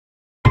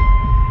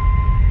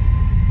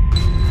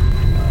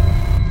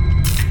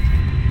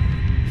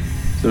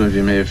Some of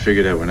you may have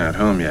figured out we're not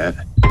home yet.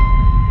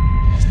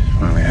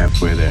 We're only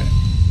halfway there.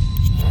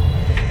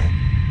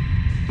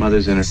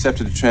 Mother's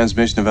intercepted a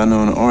transmission of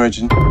unknown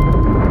origin.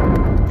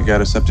 You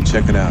got us up to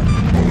check it out.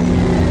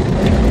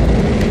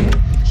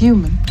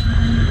 Human.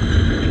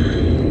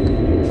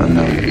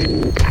 Unknown.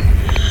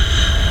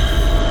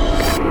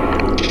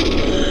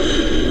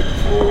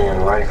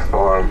 Alien life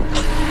form.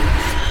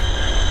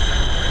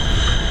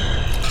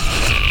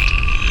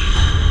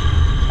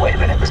 Wait a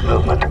minute, this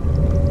movement.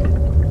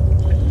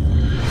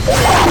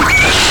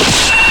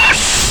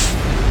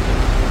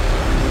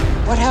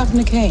 What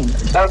happened to Kane?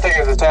 I don't think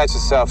it's attached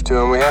itself to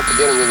him. We have to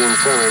get him to the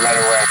infirmary right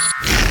away.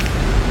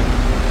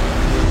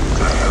 What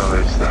the hell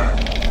is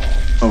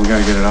that? Oh, we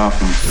gotta get it off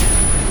him.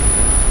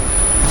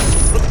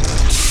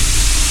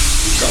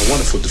 Got a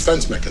wonderful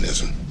defense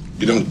mechanism.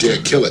 You don't dare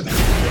kill it. There's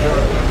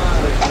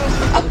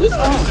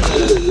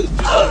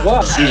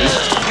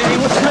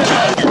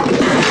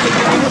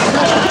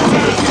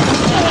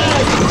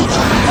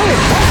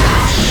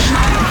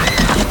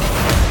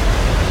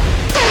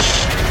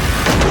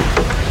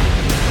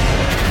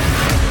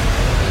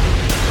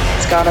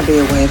gotta be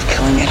a way of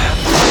killing it.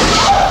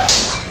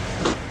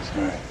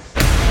 Sorry.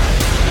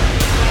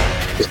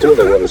 You still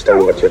don't understand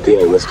what you're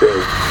dealing with, do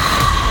you?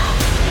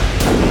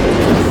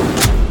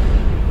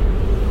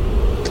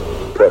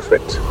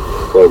 Perfect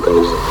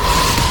organism.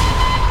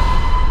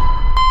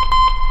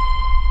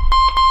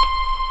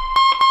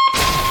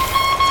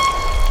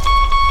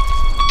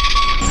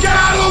 Get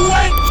out of the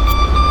way!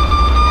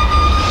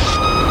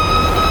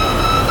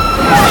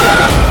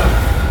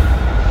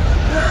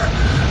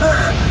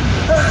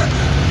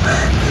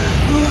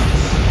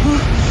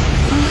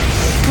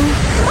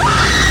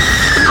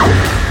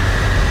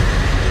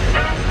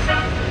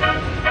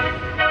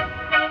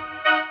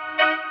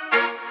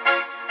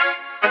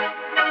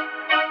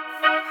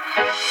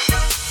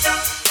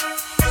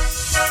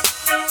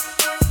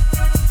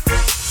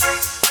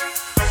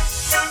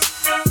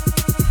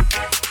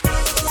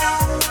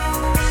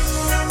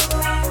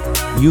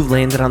 You've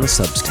landed on The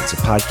Substance, a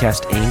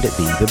podcast aimed at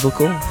being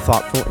biblical,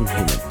 thoughtful, and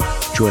human.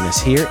 Join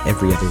us here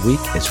every other week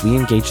as we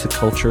engage the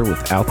culture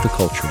without the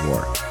culture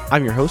war.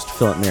 I'm your host,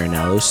 Philip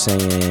Marinello,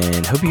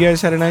 saying, hope you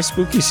guys had a nice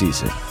spooky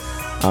season.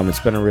 It's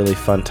been a really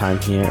fun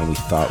time here, and we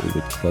thought we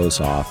would close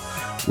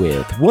off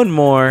with one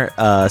more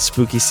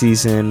spooky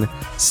season,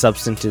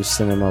 substantive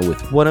cinema,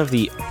 with one of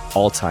the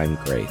all-time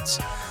greats.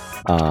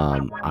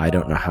 I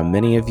don't know how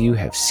many of you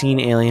have seen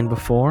Alien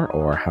before,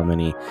 or how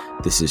many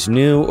this is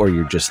new, or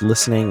you're just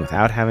listening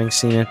without having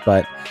seen it,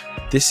 but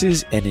this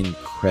is an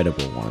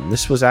incredible one.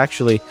 This was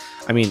actually,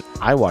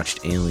 I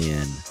watched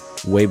Alien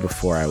way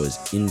before I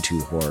was into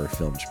horror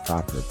films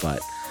proper,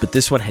 but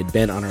this one had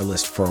been on our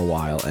list for a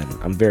while, and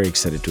I'm very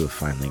excited to have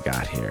finally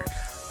got here.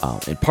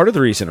 And part of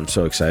the reason I'm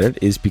so excited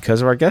is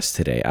because of our guest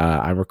today.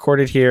 I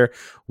recorded here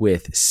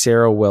with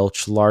Sarah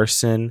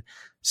Welch-Larson.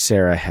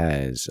 Sarah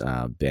has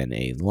been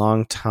a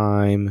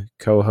longtime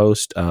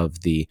co-host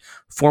of the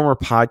former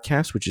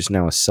podcast, which is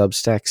now a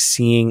Substack,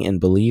 Seeing and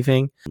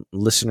Believing.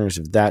 Listeners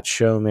of that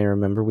show may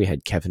remember we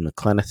had Kevin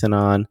McLenithan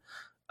on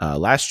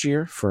last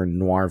year for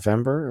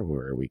Noirvember,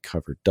 where we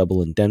covered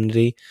Double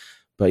Indemnity.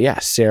 But yeah,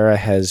 Sarah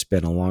has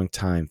been a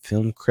longtime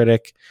film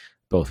critic,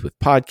 both with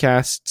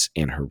podcasts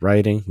and her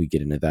writing. We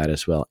get into that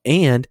as well.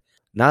 And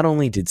not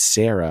only did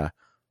Sarah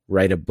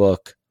write a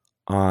book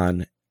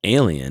on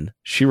Alien,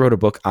 she wrote a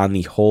book on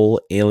the whole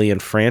Alien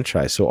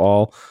franchise, so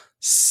all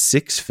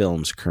 6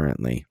 films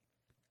currently.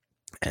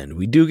 And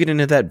we do get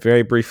into that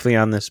very briefly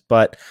on this,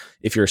 but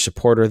if you're a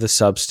supporter of The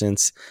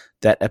Substance,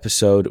 that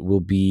episode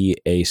will be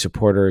a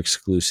supporter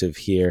exclusive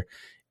here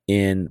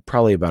in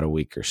probably about a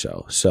week or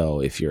so. So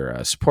if you're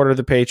a supporter of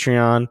the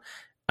Patreon,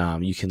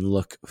 you can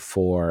look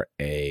for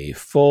a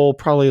full,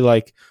 probably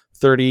like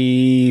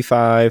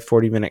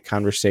 40-minute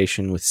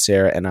conversation with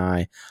Sarah and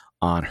I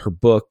on her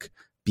book,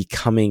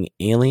 Becoming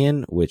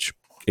Alien, which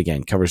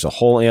again covers the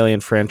whole Alien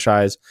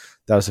franchise.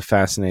 That was a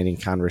fascinating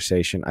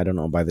conversation. I don't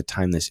know by the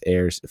time this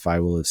airs if I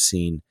will have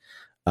seen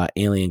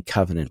Alien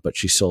Covenant, but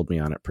she sold me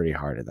on it pretty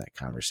hard in that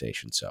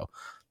conversation, so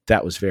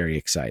that was very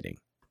exciting.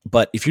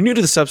 But if you're new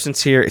to The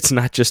Substance here, it's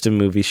not just a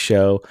movie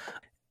show.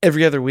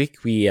 Every other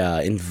week we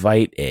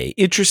invite a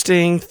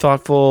interesting,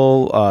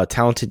 thoughtful,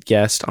 talented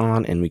guest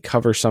on, and we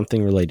cover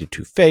something related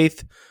to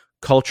faith,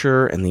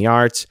 culture, and the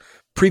arts.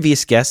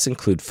 Previous guests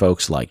include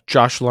folks like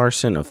Josh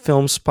Larson of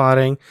Film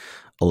Spotting,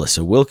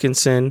 Alyssa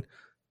Wilkinson,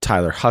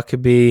 Tyler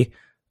Huckabee,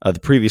 the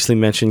previously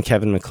mentioned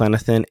Kevin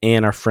McLenithan,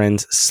 and our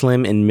friends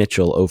Slim and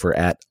Mitchell over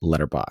at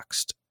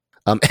Letterboxd.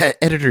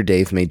 Editor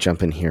Dave may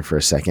jump in here for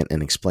a second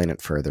and explain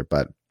it further,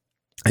 but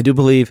I do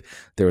believe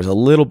there was a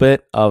little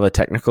bit of a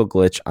technical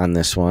glitch on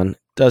this one.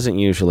 Doesn't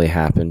usually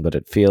happen, but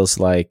it feels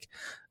like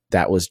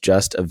that was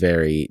just a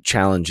very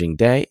challenging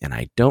day, and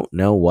I don't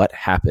know what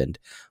happened,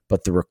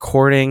 but the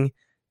recording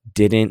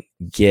didn't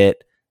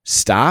get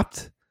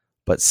stopped,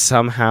 but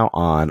somehow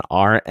on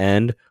our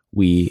end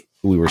we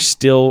were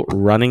still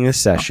running the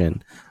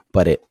session,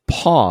 but it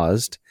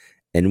paused,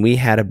 and we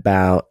had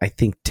about, I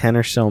think, 10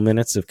 or so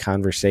minutes of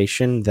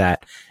conversation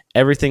that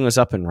everything was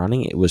up and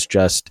running. It was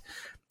just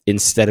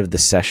instead of the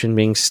session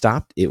being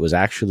stopped, it was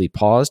actually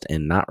paused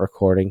and not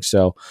recording.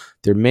 So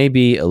there may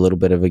be a little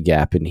bit of a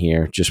gap in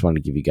here. Just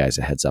wanted to give you guys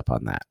a heads up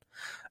on that.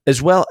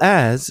 As well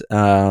as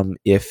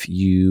if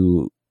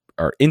you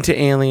are into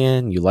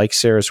Alien, you like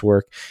Sarah's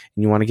work,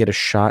 and you want to get a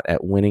shot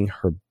at winning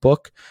her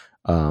book,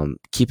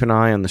 keep an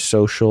eye on the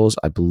socials.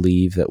 I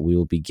believe that we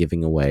will be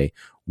giving away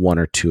 1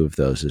 or 2 of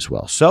those as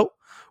well. So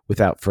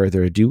without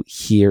further ado,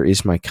 here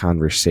is my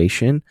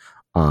conversation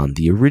on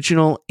the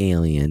original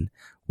Alien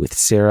with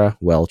Sarah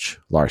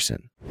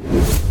Welch-Larson.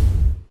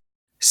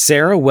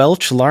 Sarah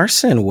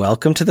Welch-Larson,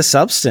 welcome to The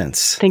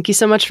Substance. Thank you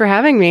so much for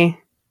having me.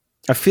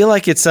 I feel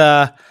like it's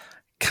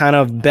kind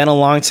of been a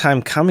long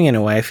time coming in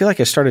a way. I feel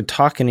like I started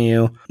talking to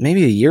you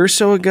maybe a year or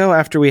so ago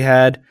after we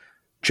had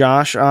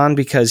Josh on,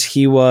 because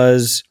he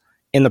was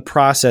in the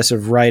process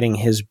of writing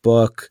his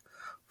book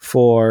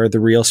for the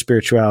Real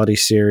Spirituality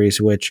series,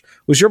 which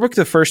was your book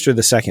the first or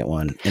the second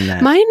one in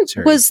that? Mine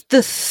series? was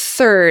the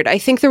third. I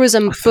think there was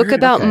a book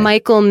about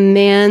Michael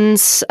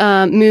Mann's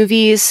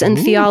movies and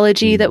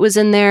theology that was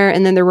in there,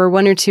 and then there were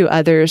 1 or 2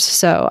 others.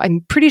 So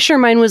I'm pretty sure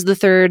mine was the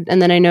third,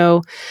 and then I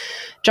know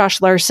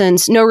Josh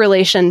Larson's, no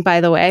relation, by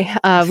the way.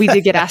 We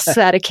did get asked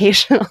that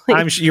occasionally.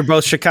 You're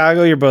both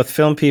Chicago. You're both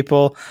film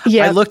people.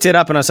 Yeah, I looked it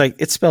up and I was like,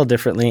 it's spelled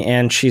differently,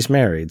 and she's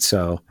married.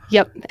 So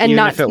yep, and even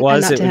not if it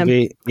was, it would him.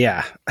 be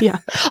yeah.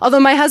 Although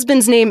my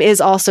husband's name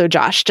is also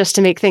Josh, just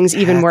to make things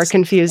even more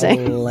confusing.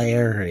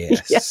 Hilarious.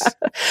 Yeah.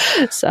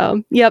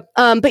 So yep.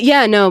 But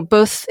yeah, no,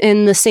 both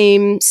in the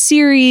same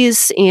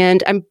series,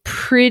 and I'm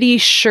pretty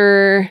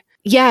sure.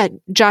 Yeah,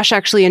 Josh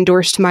actually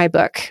endorsed my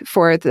book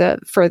for the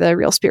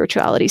Real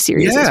Spirituality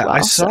series as well.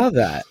 I saw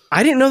that.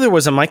 I didn't know there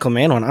was a Michael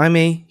Mann one. I'm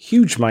a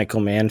huge Michael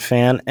Mann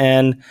fan,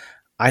 and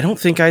I don't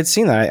think I'd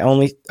seen that.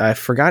 I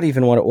forgot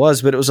even what it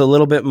was, but it was a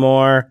little bit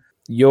more.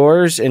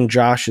 Yours and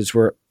Josh's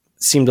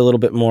seemed a little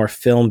bit more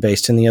film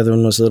based, and the other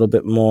one was a little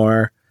bit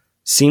more,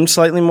 seemed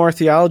slightly more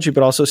theology,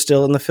 but also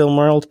still in the film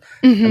world.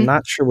 Mm-hmm. I'm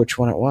not sure which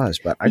one it was,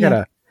 but I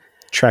gotta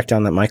track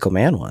down that Michael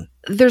Mann one.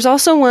 There's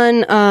also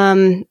one,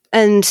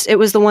 and it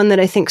was the one that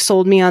I think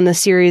sold me on the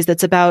series,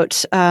 that's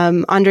about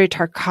Andrei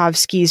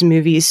Tarkovsky's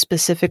movies,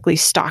 specifically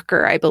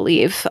Stalker, I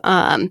believe.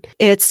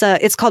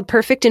 It's called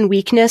Perfect in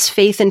Weakness,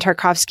 Faith in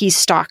Tarkovsky's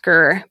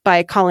Stalker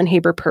by Colin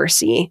Haber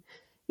Percy.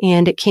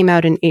 And it came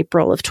out in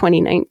April of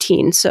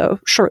 2019,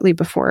 so shortly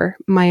before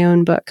my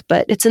own book.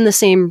 But it's in the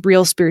same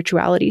Real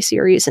Spirituality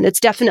series, and it's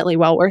definitely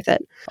well worth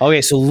it.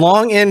 Okay, so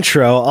long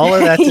intro, all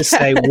of that to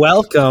say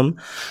welcome.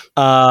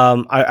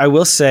 I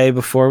will say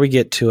before we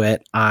get to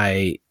it,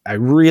 I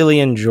really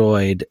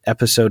enjoyed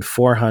episode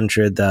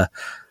 400,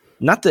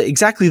 not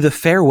exactly the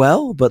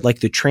farewell, but like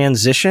the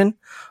transition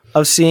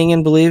of Seeing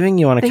and Believing.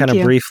 You want to kind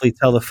of briefly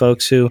tell the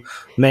folks who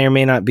may or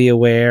may not be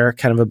aware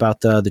kind of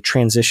about the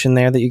transition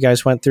there that you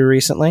guys went through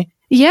recently?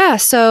 Yeah.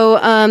 So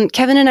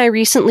Kevin and I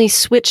recently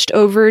switched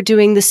over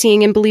doing the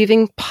Seeing and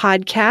Believing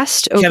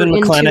podcast. Kevin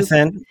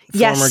McLenithan,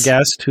 former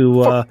guest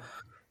who...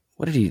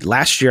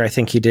 last year, I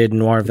think he did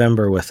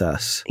Noirvember with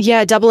us.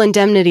 Yeah, Double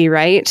Indemnity,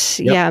 right?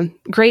 Yep. Yeah,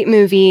 great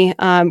movie,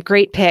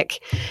 great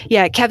pick.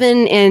 Yeah,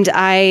 Kevin and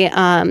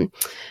I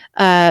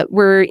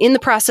we're in the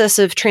process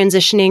of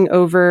transitioning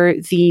over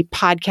the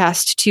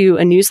podcast to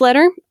a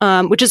newsletter,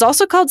 which is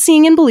also called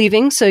Seeing and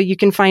Believing. So you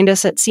can find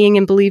us at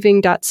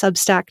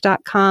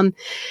seeingandbelieving.substack.com.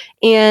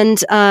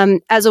 And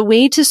as a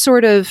way to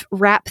sort of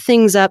wrap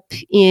things up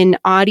in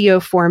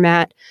audio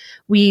format,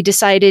 we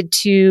decided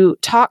to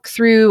talk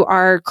through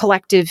our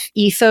collective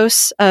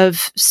ethos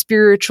of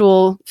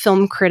spiritual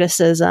film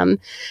criticism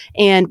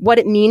and what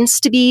it means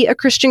to be a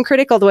Christian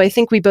critic, although I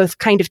think we both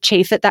kind of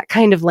chafe at that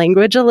kind of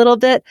language a little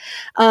bit.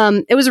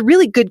 It was a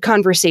really good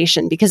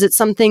conversation because it's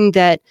something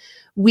that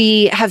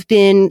we have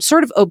been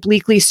sort of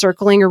obliquely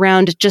circling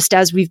around just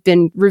as we've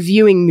been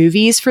reviewing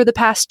movies for the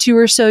past 2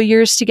 or so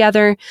years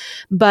together.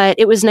 But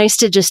it was nice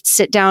to just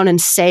sit down and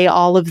say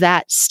all of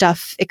that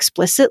stuff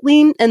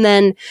explicitly. And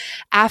then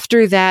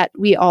after that,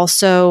 we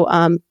also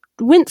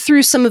went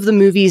through some of the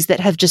movies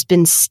that have just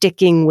been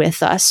sticking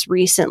with us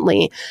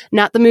recently.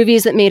 Not the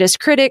movies that made us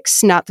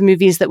critics, not the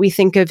movies that we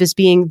think of as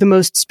being the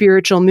most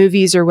spiritual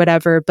movies or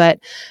whatever, but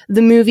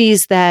the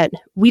movies that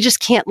we just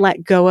can't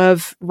let go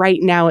of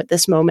right now at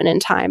this moment in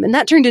time. And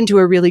that turned into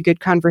a really good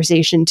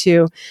conversation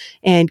too,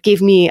 and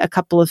gave me a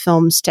couple of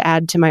films to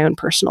add to my own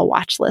personal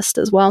watch list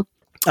as well.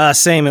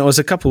 Same. It was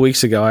a couple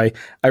weeks ago.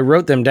 I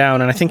wrote them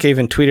down, and I think I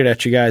even tweeted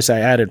at you guys.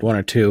 I added 1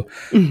 or 2.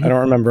 Mm-hmm. I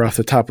don't remember off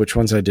the top which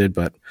ones I did,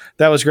 but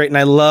that was great. And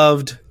I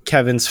loved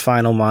Kevin's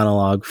final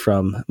monologue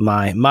from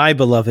my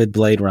beloved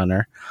Blade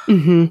Runner.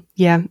 Mm-hmm.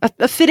 Yeah,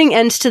 a fitting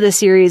end to the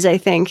series, I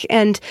think,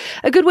 and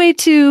a good way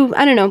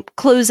to,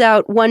 close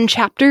out one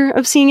chapter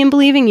of Seeing and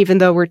Believing, even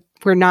though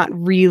we're not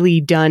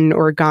really done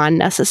or gone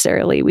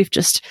necessarily. We've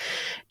just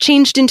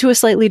changed into a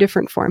slightly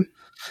different form.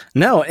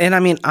 No, and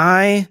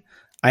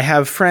I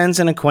have friends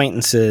and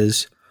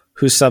acquaintances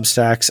whose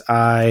Substacks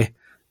I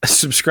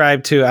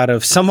subscribe to out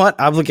of somewhat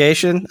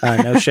obligation,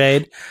 no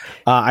shade.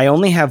 I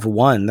only have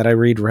one that I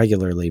read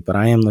regularly, but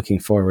I am looking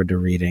forward to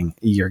reading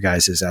your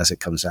guys's as it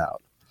comes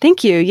out.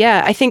 Thank you.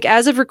 Yeah, I think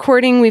as of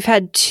recording, we've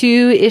had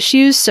 2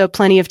 issues, so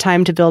plenty of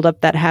time to build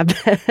up that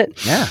habit.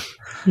 Yeah.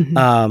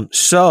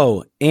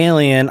 So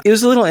Alien, it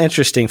was a little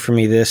interesting for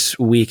me this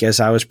week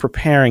as I was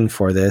preparing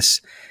for this.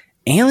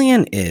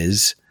 Alien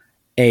is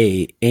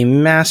a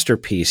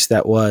masterpiece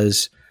that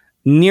was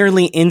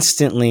nearly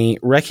instantly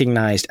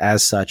recognized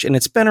as such, and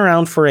it's been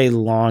around for a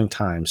long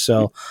time.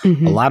 So a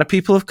lot of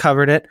people have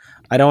covered it.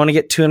 I don't want to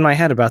get too in my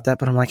head about that,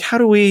 but I'm like, how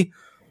do we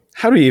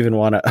even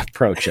want to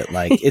approach it?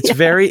 Like,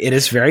 it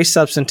is very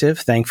substantive,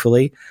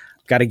 thankfully.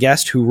 Got a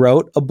guest who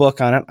wrote a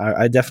book on it.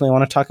 I definitely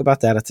want to talk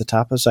about that at the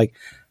top. I was like,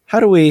 how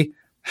do we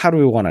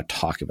want to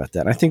talk about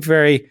that? And I think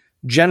very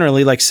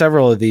generally, like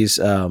several of these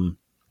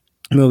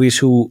movies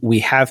who we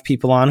have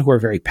people on who are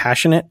very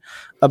passionate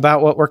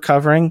about what we're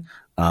covering.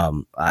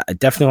 I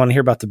definitely want to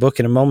hear about the book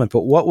in a moment,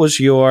 but what was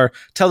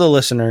tell the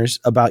listeners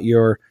about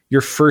your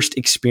first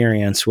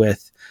experience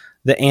with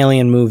the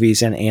Alien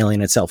movies and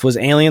Alien itself. Was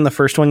Alien the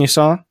first one you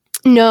saw?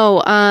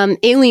 No,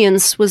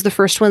 Aliens was the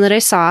first one that I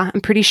saw. I'm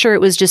pretty sure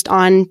it was just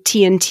on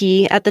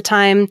TNT at the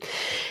time.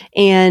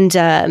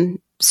 And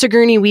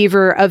Sigourney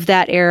Weaver of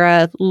that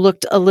era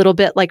looked a little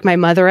bit like my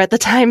mother at the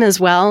time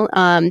as well.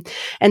 And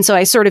so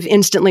I sort of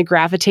instantly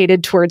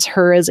gravitated towards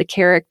her as a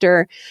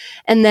character.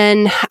 And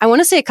then I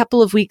want to say a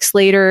couple of weeks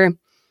later,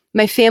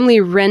 my family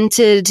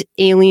rented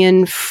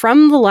Alien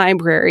from the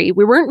library.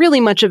 We weren't really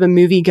much of a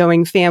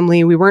movie-going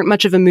family. We weren't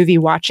much of a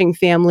movie-watching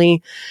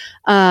family.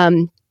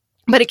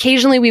 But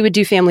occasionally we would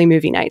do family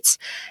movie nights.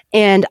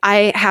 And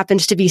I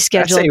happened to be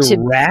scheduled That's a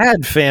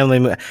rad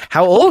family.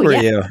 How old were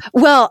you?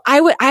 Well,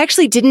 I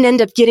actually didn't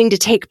end up getting to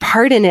take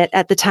part in it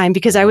at the time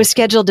because I was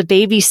scheduled to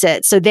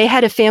babysit. So they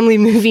had a family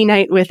movie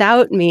night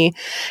without me.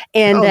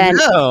 And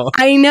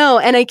I know.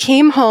 And I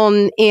came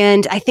home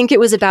and I think it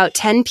was about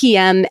 10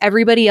 p.m.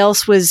 Everybody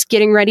else was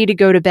getting ready to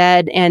go to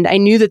bed. And I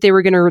knew that they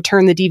were going to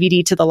return the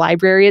DVD to the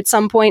library at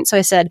some point. So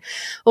I said,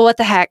 well, what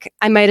the heck?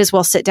 I might as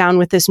well sit down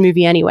with this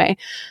movie anyway.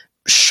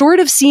 Short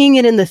of seeing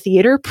it in the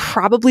theater,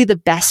 probably the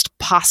best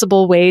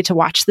possible way to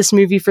watch this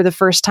movie for the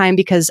first time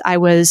because I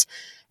was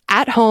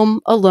at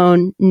home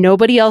alone.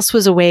 Nobody else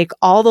was awake.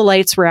 All the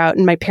lights were out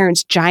in my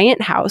parents'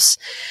 giant house.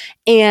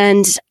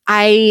 And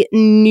I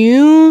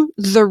knew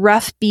the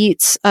rough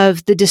beats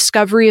of the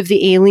discovery of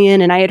the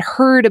alien, and I had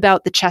heard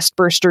about the chest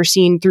burster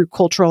scene through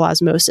cultural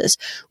osmosis.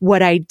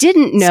 What I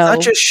didn't know...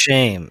 Such a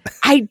shame.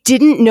 I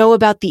didn't know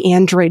about the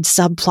android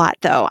subplot,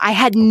 though. I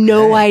had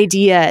no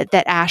idea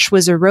that Ash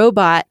was a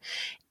robot.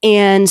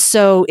 And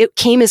so it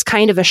came as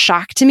kind of a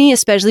shock to me,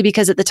 especially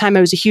because at the time I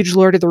was a huge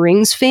Lord of the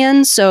Rings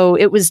fan. So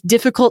it was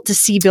difficult to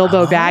see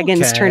Bilbo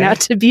Baggins turn out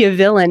to be a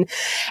villain.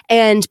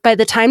 And by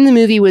the time the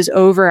movie was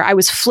over, I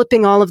was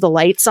flipping all of the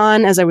lights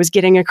on as I was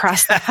getting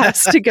across the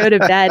house to go to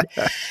bed.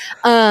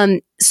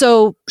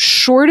 So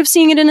short of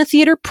seeing it in a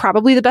theater,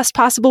 probably the best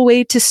possible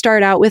way to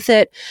start out with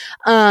it.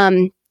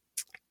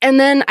 And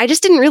then I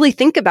just didn't really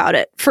think about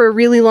it for a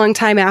really long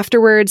time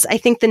afterwards. I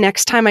think the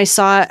next time I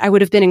saw it, I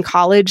would have been in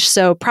college.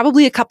 So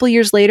probably a couple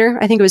years later,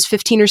 I think it was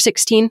 15 or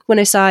 16 when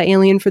I saw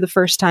Alien for the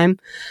first time.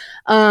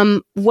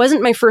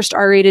 Wasn't my first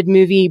R-rated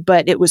movie,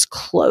 but it was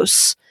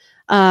close.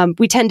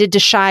 We tended to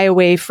shy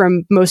away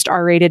from most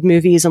R-rated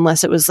movies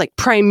unless it was like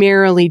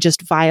primarily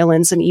just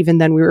violence. And even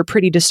then we were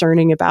pretty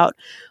discerning about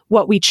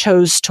what we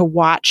chose to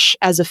watch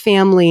as a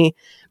family.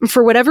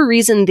 For whatever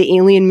reason, the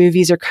Alien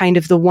movies are kind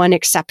of the one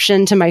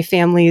exception to my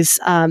family's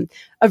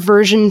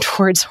aversion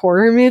towards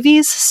horror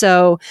movies.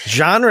 So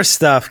genre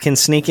stuff can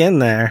sneak in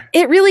there.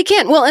 It really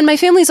can. Well, and my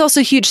family's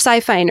also huge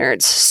sci-fi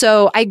nerds.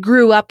 So I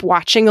grew up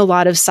watching a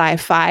lot of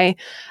sci-fi.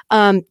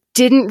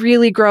 Didn't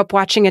really grow up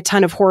watching a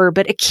ton of horror,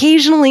 but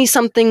occasionally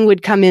something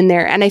would come in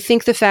there. And I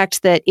think the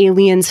fact that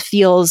Aliens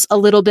feels a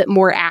little bit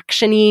more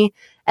actiony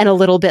and a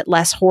little bit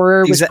less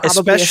horror was probably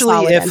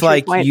especially if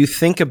like point. You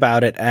think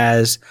about it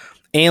as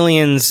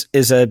Aliens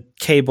is a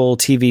cable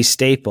TV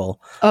staple.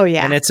 Oh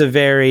yeah. And it's a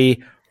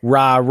very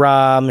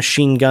rah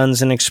machine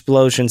guns and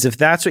explosions. If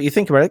that's what you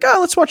think about, like, oh,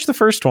 let's watch the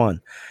first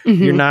one.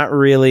 Mm-hmm. You're not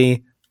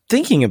really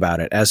thinking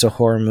about it as a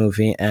horror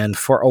movie. And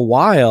for a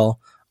while,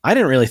 I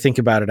didn't really think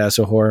about it as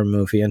a horror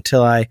movie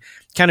until I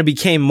kind of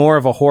became more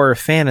of a horror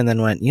fan and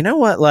then went, you know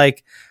what?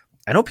 Like,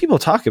 I know people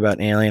talk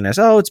about Alien as,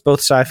 oh, it's both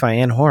sci-fi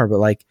and horror, but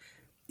like,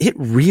 it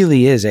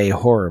really is a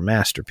horror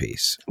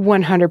masterpiece.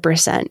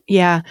 100%.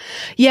 Yeah.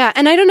 Yeah.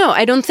 And I don't know.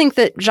 I don't think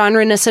that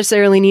genre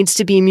necessarily needs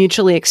to be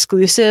mutually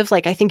exclusive.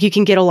 Like, I think you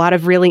can get a lot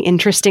of really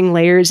interesting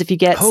layers if you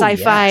get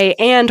sci-fi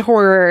and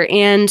horror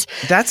and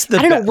that's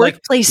the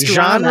workplace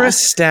genre drama.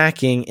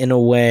 Stacking in a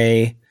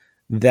way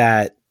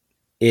that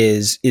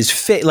is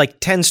like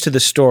tends to the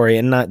story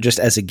and not just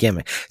as a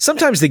gimmick.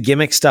 Sometimes the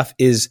gimmick stuff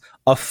is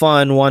a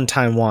fun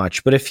one-time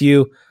watch, but if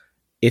you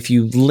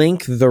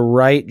link the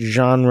right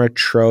genre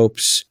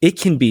tropes, it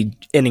can be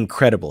an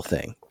incredible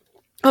thing.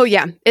 Oh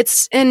yeah.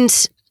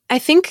 And I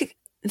think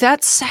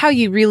that's how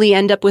you really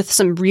end up with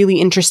some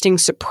really interesting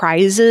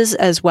surprises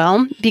as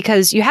well,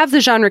 because you have the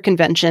genre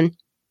convention,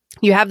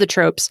 You have the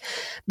tropes,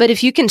 but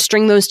if you can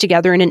string those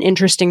together in an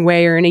interesting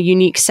way or in a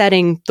unique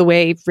setting, the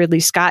way Ridley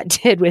Scott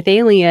did with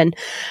Alien,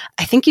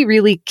 I think you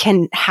really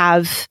can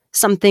have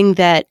something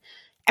that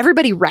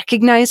everybody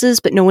recognizes,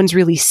 but no one's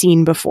really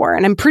seen before.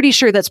 And I'm pretty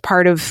sure that's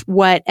part of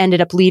what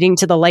ended up leading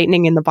to the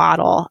lightning in the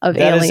bottle of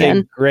Alien. That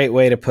is a great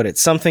way to put it.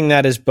 Something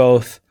that is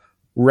both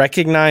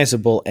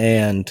recognizable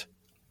and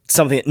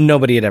something that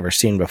nobody had ever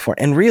seen before.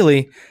 And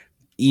really,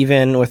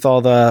 even with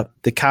all the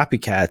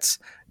copycats,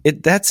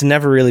 that's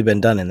never really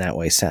been done in that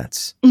way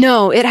since.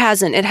 No, it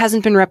hasn't. It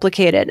hasn't been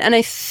replicated. And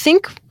I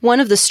think one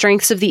of the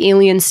strengths of the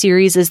Alien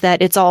series is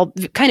that it's all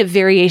kind of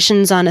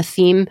variations on a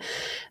theme,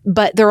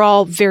 but they're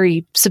all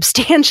very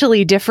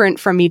substantially different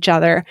from each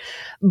other.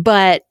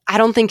 But I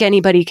don't think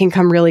anybody can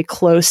come really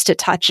close to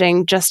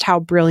touching just how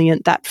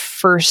brilliant that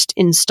first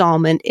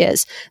installment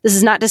is. This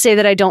is not to say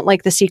that I don't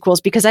like the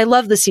sequels, because I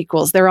love the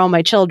sequels. They're all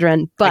my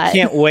children. But I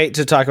can't wait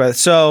to talk about it.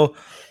 So,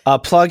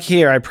 plug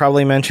here, I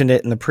probably mentioned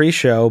it in the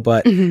pre-show,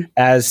 but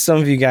as some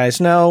of you guys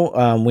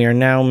know, we are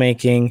now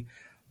making,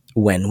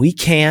 when we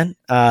can,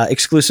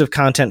 exclusive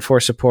content for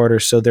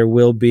supporters. So there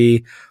will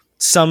be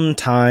some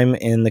time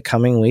in the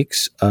coming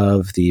weeks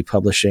of the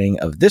publishing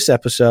of this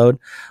episode,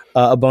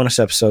 a bonus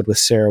episode with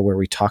Sarah where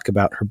we talk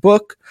about her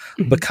book,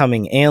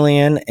 Becoming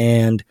Alien,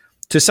 and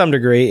to some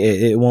degree,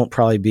 it won't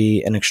probably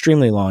be an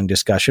extremely long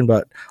discussion,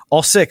 but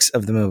all 6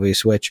 of the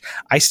movies, which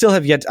I still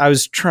have yet. I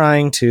was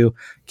trying to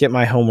get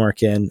my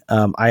homework in.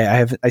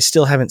 I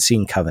still haven't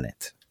seen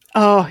Covenant.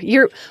 Oh,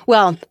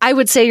 I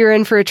would say you're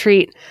in for a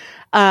treat.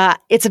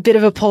 It's a bit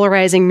of a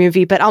polarizing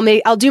movie, but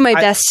I'll do my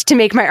best to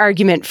make my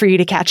argument for you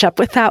to catch up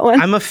with that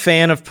one. I'm a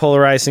fan of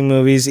polarizing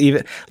movies,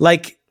 even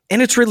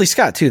and it's Ridley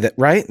Scott too.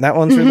 Right? That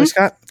one's Ridley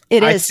Scott.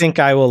 It is. I think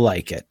I will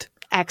like it.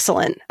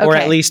 Excellent. Okay. Or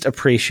at least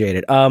appreciate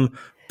it.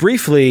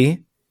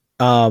 Briefly,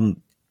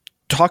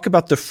 talk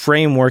about the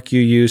framework you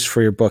use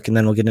for your book, and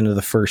then we'll get into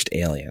the first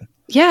Alien.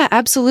 Yeah,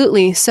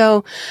 absolutely.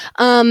 So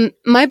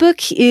my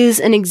book is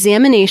an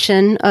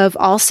examination of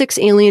all 6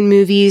 Alien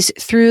movies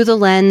through the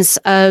lens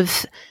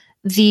of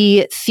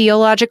the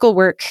theological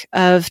work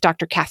of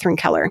Dr. Catherine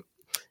Keller.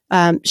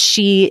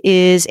 She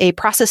is a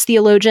process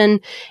theologian,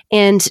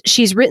 and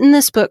she's written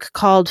this book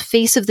called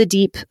Face of the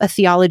Deep, A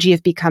Theology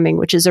of Becoming,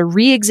 which is a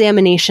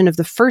re-examination of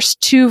the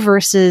first 2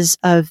 verses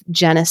of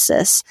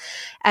Genesis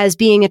as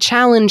being a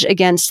challenge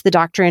against the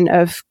doctrine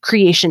of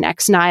creation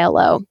ex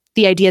nihilo,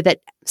 the idea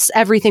that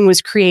everything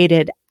was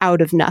created out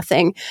of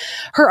nothing.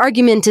 Her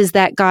argument is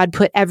that God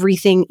put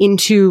everything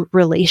into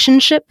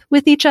relationship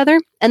with each other,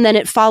 and then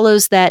it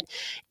follows that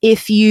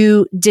if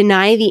you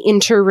deny the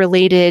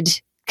interrelated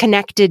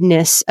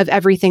connectedness of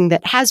everything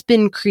that has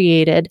been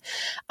created,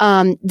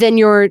 then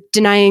you're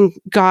denying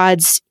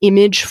God's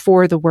image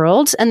for the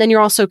world, and then you're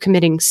also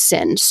committing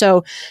sin.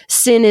 So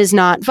sin is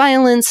not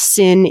violence,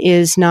 sin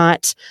is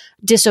not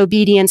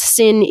disobedience,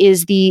 sin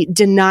is the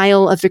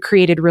denial of the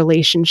created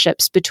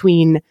relationships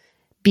between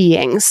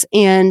beings.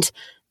 And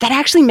that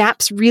actually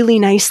maps really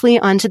nicely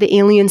onto the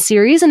Alien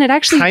series. And it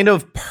actually kind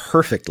of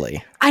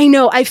perfectly. I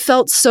know. I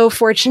felt so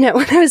fortunate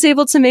when I was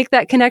able to make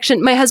that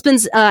connection. My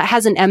husband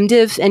has an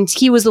MDiv, and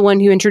he was the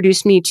one who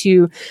introduced me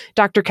to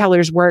Dr.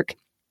 Keller's work.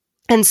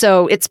 And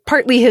so it's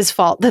partly his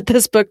fault that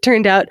this book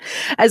turned out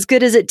as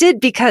good as it did,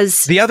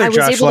 because the other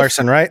Josh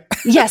Larson, right?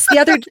 Yes, the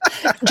other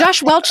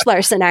Josh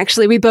Welch-Larson,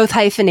 actually. We both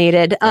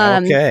hyphenated,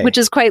 which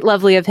is quite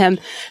lovely of him.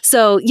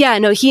 So yeah,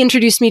 no, he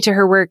introduced me to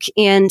her work,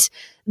 and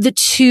the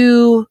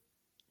 2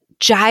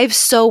 jive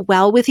so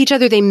well with each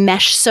other. They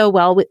mesh so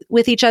well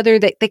with each other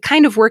that they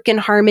kind of work in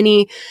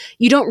harmony.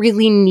 You don't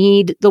really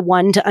need the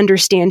one to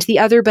understand the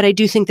other, but I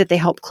do think that they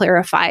help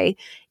clarify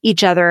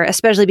each other,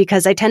 especially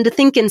because I tend to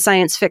think in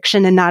science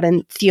fiction and not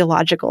in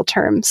theological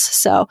terms.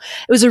 So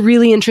it was a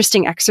really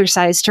interesting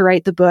exercise to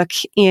write the book,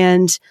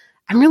 and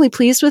I'm really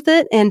pleased with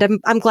it, and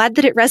I'm glad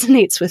that it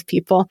resonates with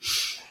people.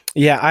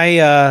 Yeah,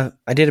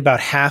 I did about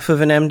half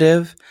of an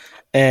MDiv,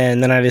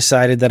 and then I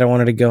decided that I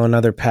wanted to go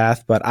another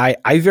path. But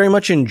I very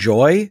much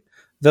enjoy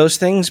those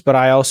things, but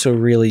I also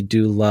really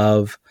do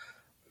love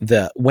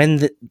the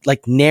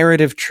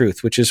narrative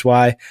truth, which is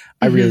why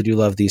I really do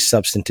love these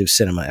substantive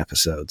cinema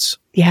episodes.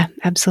 Yeah,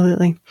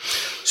 absolutely.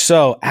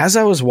 So as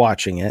I was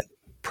watching it,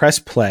 press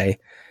play,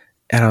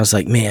 and I was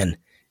like, man,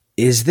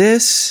 is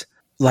this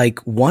like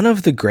one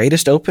of the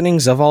greatest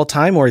openings of all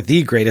time, or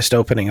the greatest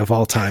opening of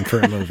all time for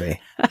a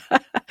movie?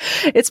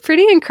 It's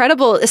pretty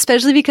incredible,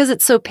 especially because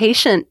it's so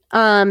patient.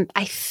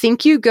 I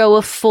think you go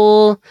a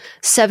full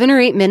 7 or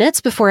 8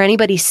 minutes before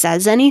anybody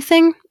says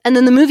anything. And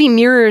then the movie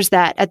mirrors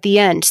that at the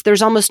end.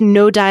 There's almost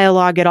no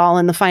dialogue at all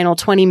in the final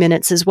 20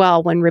 minutes as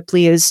well, when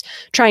Ripley is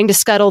trying to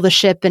scuttle the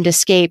ship and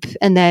escape,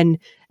 and then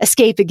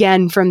escape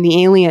again from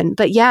the alien.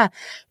 But yeah,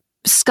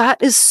 Scott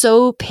is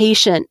so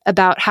patient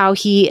about how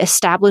he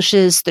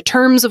establishes the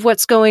terms of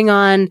what's going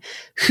on,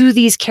 who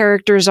these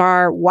characters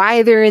are,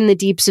 why they're in the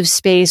deeps of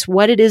space,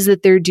 what it is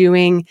that they're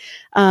doing,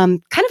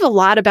 kind of a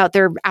lot about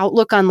their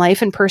outlook on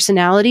life and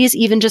personalities,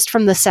 even just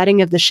from the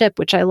setting of the ship,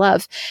 which I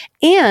love.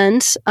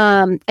 And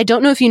I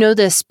don't know if you know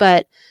this,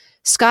 but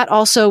Scott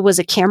also was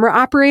a camera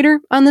operator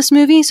on this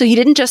movie. So he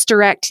didn't just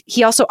direct,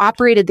 he also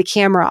operated the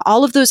camera.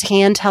 All of those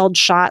handheld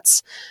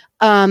shots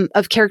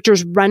of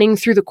characters running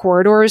through the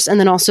corridors, and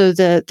then also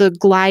the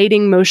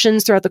gliding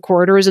motions throughout the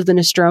corridors of the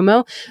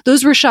Nostromo,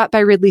 those were shot by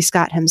Ridley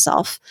Scott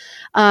himself,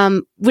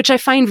 which I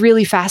find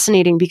really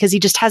fascinating because he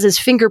just has his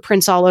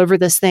fingerprints all over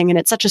this thing, and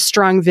it's such a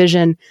strong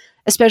vision,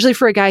 especially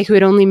for a guy who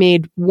had only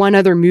made one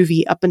other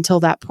movie up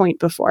until that point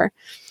before.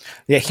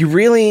 Yeah, he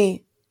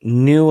really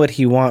knew what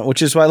he wanted,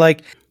 which is why,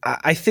 like,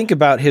 I think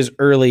about his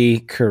early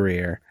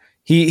career.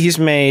 He's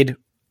made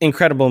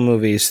incredible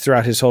movies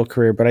throughout his whole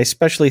career, but I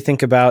especially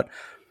think about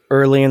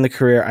early in the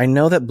career. I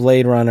know that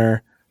Blade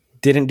Runner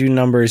didn't do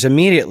numbers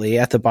immediately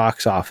at the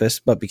box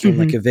office, but became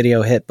like a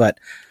video hit. But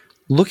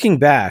looking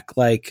back,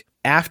 like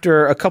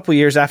after a couple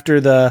years after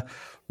the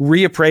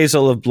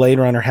reappraisal of Blade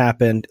Runner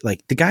happened,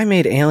 like the guy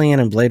made Alien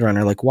and Blade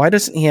Runner. Like, why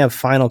doesn't he have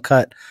Final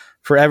Cut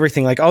for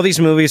everything? Like, all these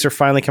movies are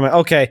finally coming.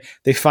 Okay,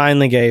 they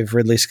finally gave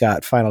Ridley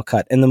Scott Final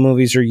Cut, and the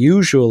movies are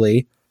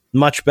usually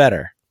much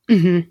better.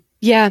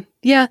 Yeah,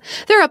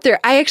 they're up there.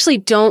 I actually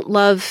don't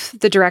love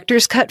the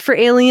director's cut for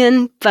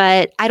Alien,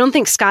 but I don't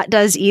think Scott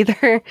does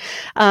either.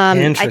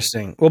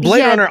 Interesting.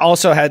 Blade Runner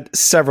also had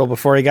several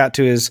before he got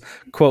to his,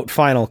 quote,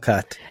 final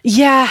cut.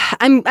 Yeah,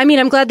 I'm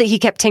glad that he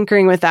kept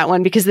tinkering with that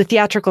one, because the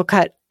theatrical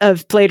cut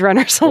of Blade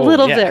Runner is a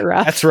little bit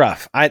rough. That's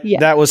rough.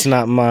 That was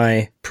not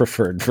my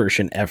preferred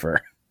version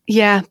ever.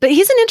 Yeah, but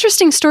he's an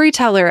interesting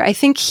storyteller. I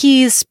think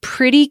he's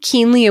pretty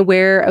keenly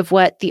aware of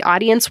what the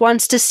audience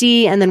wants to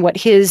see and then what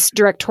his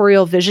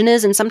directorial vision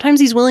is. And sometimes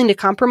he's willing to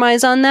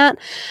compromise on that.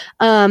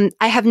 I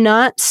have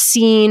not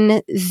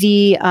seen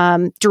the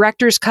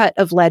director's cut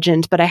of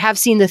Legend, but I have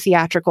seen the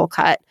theatrical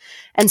cut.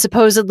 And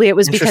supposedly it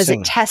was because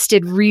it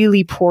tested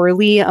really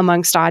poorly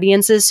amongst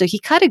audiences. So he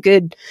cut a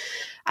good,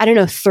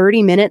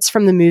 30 minutes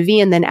from the movie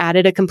and then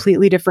added a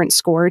completely different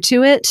score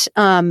to it.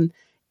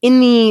 In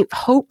the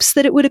hopes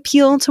that it would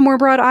appeal to more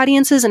broad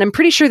audiences. And I'm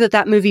pretty sure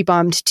that movie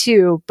bombed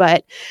too,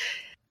 but...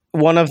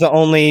 One of the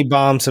only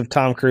bombs of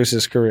Tom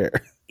Cruise's career.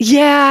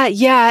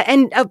 Yeah.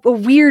 And a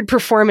weird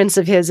performance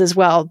of his as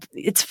well.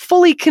 It's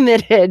fully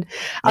committed.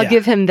 I'll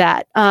give him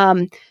that.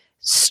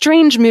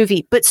 Strange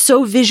movie, but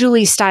so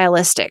visually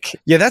stylistic.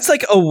 Yeah, that's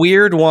like a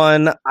weird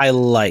one I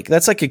like.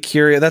 That's like a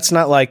curious... That's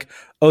not like,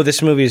 oh,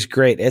 this movie is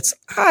great. It's,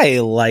 I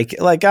like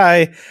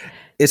it.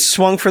 It's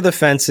swung for the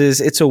fences.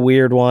 It's a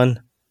weird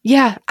one.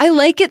 Yeah, I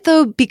like it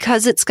though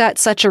because it's got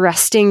such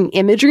arresting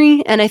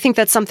imagery, and I think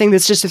that's something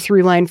that's just a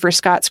through line for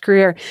Scott's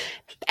career,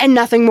 and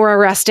nothing more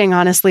arresting,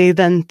 honestly,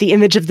 than the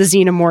image of the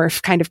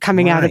xenomorph kind of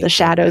coming out of the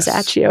shadows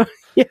at you.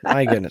 Yeah.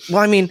 My goodness. Well,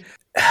 I mean,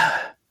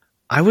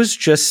 I was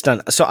just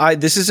stunned. So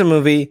this is a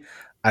movie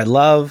I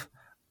love.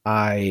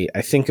 I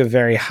think of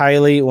very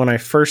highly. When I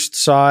first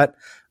saw it,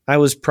 I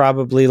was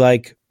probably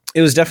like,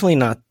 it was definitely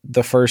not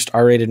the first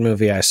R-rated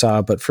movie I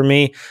saw, but for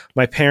me,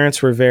 my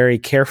parents were very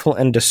careful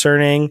and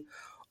discerning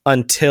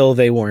until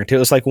they weren't. It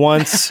was like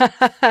once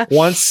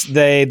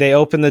they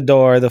opened the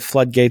door, the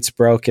floodgates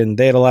broke, and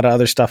they had a lot of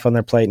other stuff on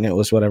their plate, and it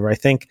was whatever. I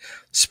think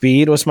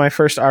Speed was my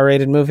first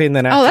R-rated movie, and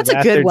then after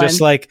that, they're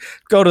just like,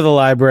 go to the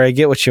library,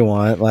 get what you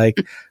want. Like,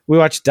 we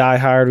watched Die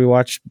Hard, we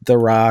watched The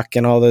Rock,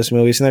 and all those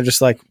movies, and they're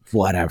just like,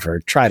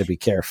 whatever, try to be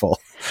careful.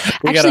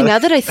 Actually, now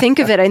that I think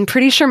of it, I'm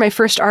pretty sure my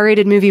first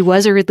R-rated movie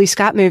was a Ridley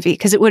Scott movie,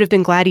 because it would have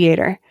been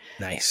Gladiator.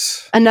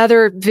 Nice.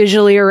 Another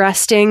visually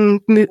arresting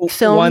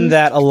film. One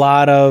that a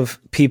lot of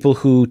people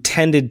who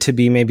tended to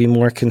be maybe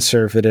more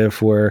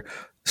conservative were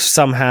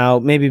somehow,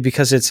 maybe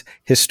because it's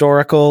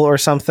historical or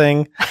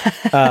something,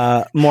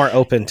 more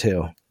open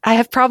to. I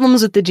have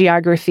problems with the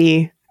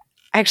geography.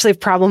 I actually have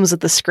problems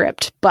with the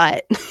script,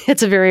 but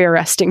it's a very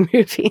arresting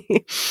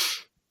movie.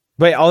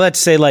 But all that to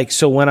say, like,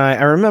 so when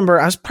I remember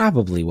I was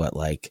probably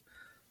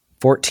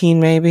 14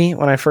 maybe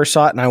when I first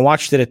saw it, and I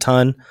watched it a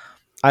ton.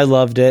 I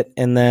loved it.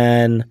 And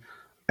then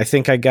I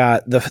think I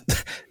got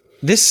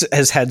this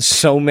has had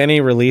so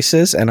many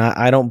releases, and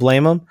I don't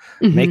blame them.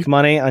 Make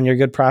money on your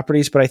good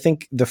properties. But I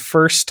think the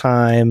first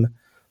time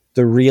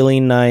the really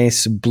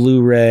nice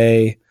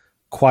Blu-ray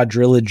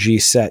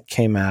quadrilogy set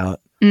came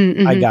out,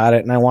 I got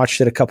it and I watched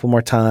it a couple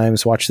more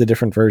times, watched the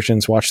different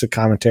versions, watched the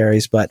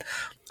commentaries. But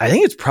I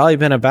think it's probably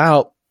been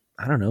about,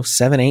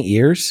 7-8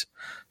 years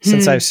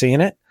since I've seen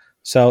it.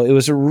 So it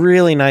was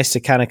really nice to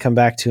kind of come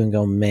back to and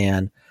go,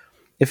 man,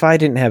 if I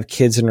didn't have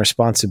kids and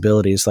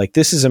responsibilities, like,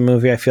 this is a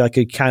movie I feel like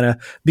I could kind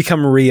of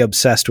become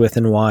re-obsessed with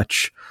and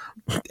watch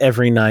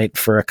every night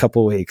for a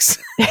couple weeks.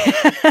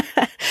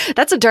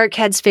 That's a dark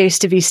headspace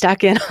to be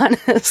stuck in,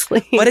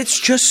 honestly. But it's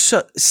just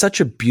such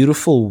a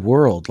beautiful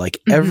world. Like,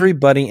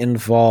 everybody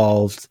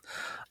involved,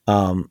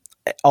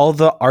 all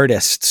the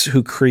artists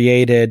who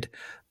created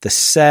the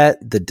set,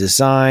 the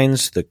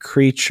designs, the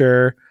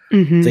creature,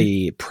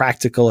 the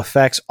practical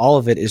effects, all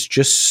of it is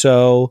just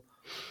so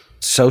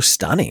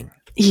stunning.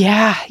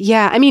 Yeah.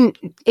 I mean,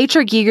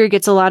 H.R. Giger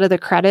gets a lot of the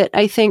credit,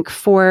 I think,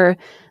 for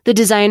the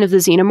design of the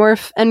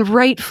xenomorph, and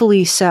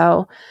rightfully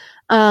so.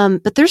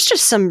 But there's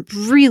just some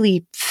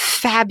really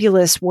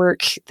fabulous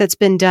work that's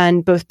been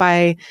done both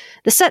by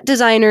the set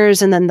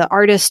designers and then the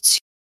artists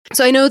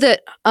So I know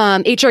that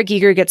H.R.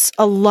 Giger gets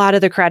a lot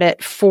of the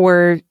credit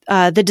for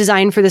the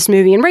design for this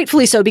movie, and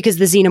rightfully so, because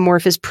the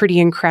xenomorph is pretty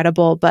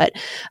incredible. But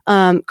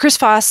Chris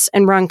Foss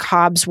and Ron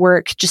Cobb's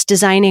work, just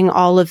designing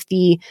all of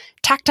the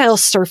tactile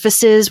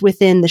surfaces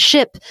within the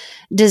ship,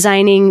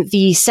 designing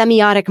the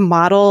semiotic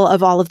model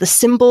of all of the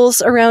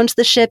symbols around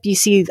the ship. You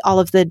see all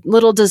of the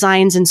little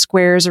designs and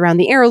squares around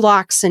the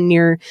airlocks and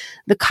near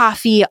the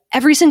coffee.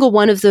 Every single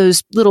one of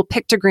those little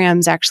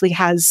pictograms actually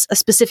has a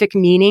specific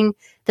meaning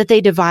that they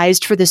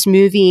devised for this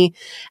movie.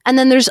 And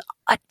then there's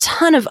a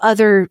ton of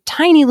other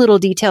tiny little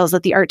details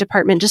that the art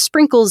department just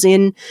sprinkles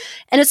in.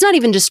 And it's not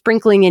even just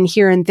sprinkling in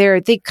here and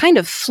there. They kind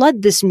of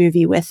flood this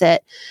movie with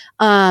it.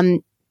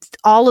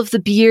 All of the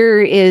beer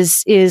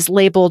is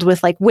labeled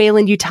with like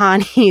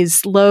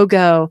Weyland-Yutani's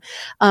logo.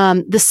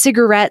 The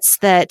cigarettes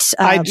that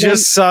I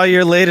just saw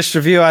your latest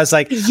review. I was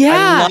like,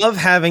 yeah. I love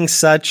having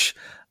such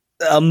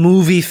a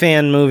movie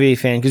fan,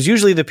 because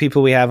usually the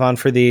people we have on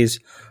for these,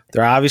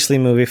 they're obviously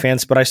movie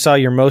fans, but I saw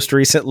your most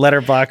recent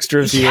Letterboxd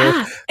review.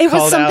 Yeah, it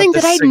was something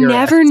that I'd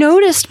never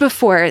noticed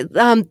before.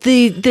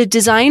 The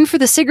design for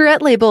the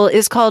cigarette label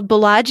is called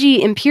Balaji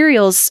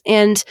Imperials,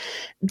 and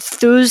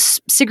those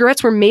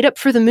cigarettes were made up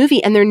for the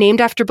movie, and they're named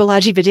after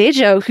Balaji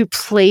Videjo, who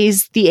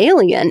plays the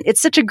alien.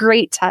 It's such a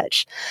great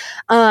touch.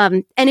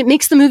 And it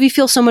makes the movie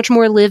feel so much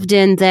more lived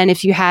in than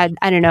if you had,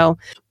 I don't know,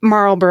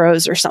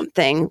 Marlboros or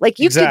something. Like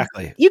you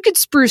could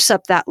spruce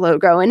up that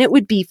logo and it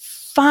would be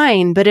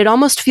fine, but it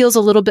almost feels a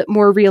little bit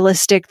more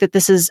realistic that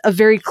this is a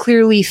very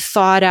clearly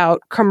thought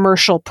out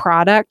commercial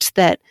product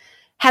that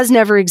has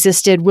never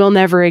existed, will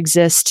never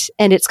exist.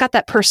 And it's got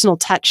that personal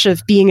touch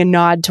of being a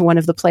nod to one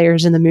of the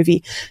players in the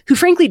movie who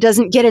frankly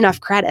doesn't get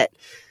enough credit.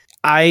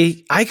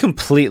 I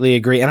completely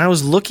agree. And I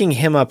was looking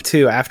him up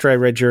too after I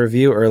read your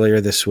review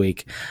earlier this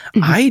week.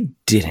 Mm-hmm. I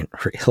didn't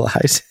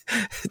realize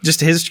just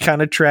his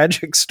kind of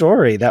tragic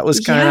story. That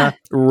was kind of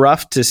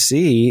rough to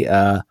see.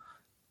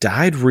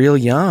 Died real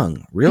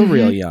young,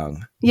 real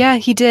young. Yeah,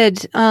 he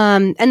did.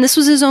 And this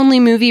was his only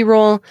movie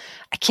role.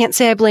 I can't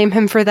say I blame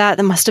him for that.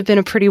 That must have been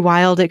a pretty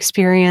wild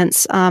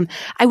experience.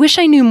 I wish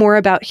I knew more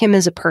about him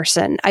as a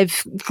person.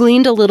 I've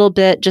gleaned a little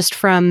bit just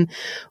from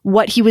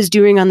what he was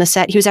doing on the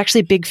set. He was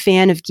actually a big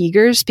fan of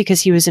Giger's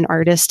because he was an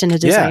artist and a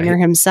designer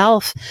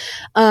himself.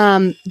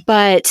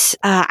 But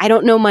I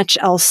don't know much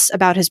else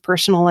about his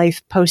personal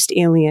life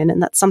post-Alien,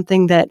 and that's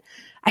something that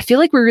I feel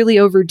like we're really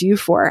overdue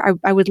for.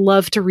 I would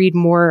love to read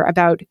more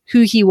about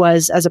who he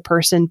was as a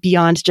person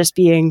beyond just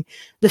being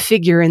the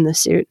figure in the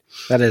suit.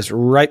 That is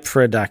ripe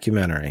for a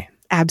documentary.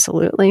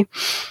 Absolutely.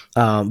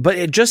 But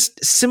it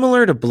just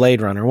similar to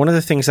Blade Runner, one of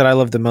the things that I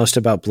love the most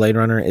about Blade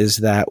Runner is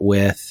that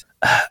with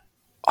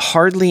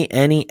hardly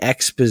any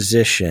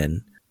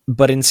exposition,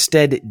 but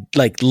instead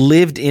like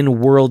lived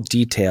in world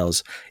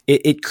details,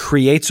 it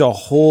creates a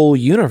whole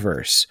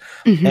universe.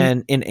 Mm-hmm.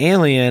 And in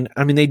Alien,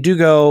 I mean, they do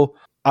go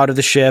out of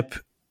the ship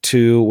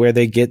to where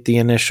they get the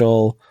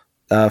initial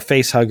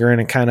face hugger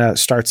and it kind of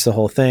starts the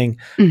whole thing.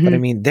 Mm-hmm. But I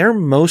mean, they're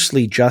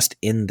mostly just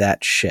in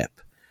that ship.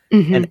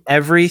 Mm-hmm. And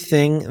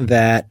everything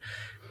that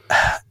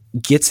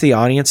gets the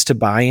audience to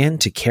buy in,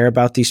 to care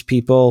about these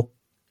people,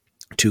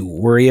 to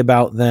worry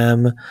about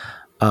them,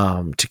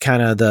 to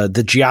kind of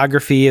the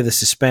geography of the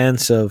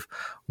suspense of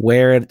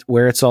where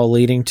it's all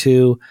leading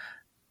to,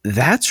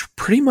 that's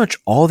pretty much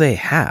all they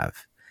have.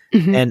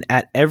 Mm-hmm. And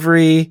at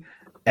every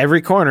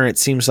corner, it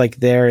seems like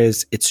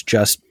it's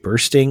just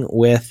bursting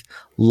with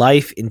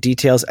life in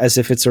details as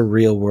if it's a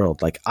real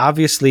world. Like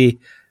obviously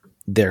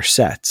they're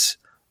sets,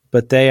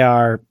 but they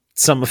are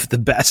some of the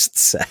best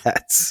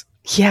sets.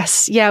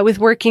 Yes. Yeah. With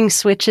working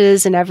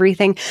switches and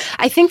everything.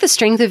 I think the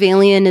strength of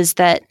Alien is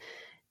that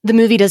the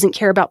movie doesn't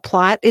care about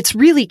plot. It's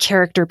really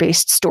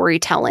character-based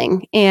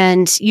storytelling.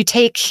 And you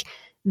take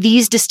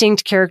these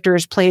distinct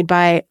characters played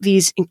by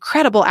these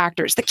incredible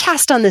actors. The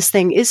cast on this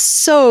thing is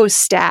so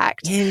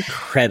stacked.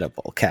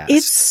 Incredible cast.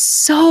 It's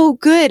so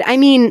good. I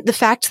mean, the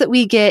fact that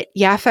we get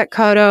Yaphet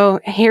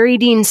Kotto, Harry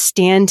Dean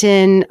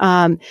Stanton,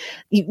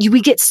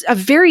 we get a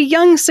very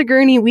young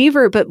Sigourney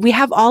Weaver, but we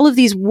have all of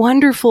these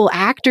wonderful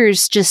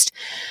actors just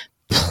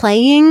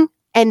playing,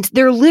 and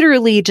they're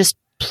literally just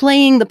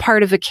playing the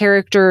part of a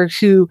character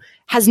who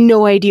has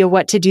no idea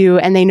what to do,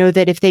 and they know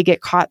that if they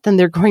get caught, then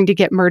they're going to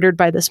get murdered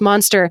by this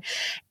monster.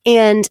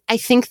 And I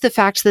think the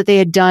fact that they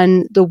had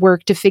done the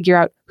work to figure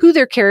out who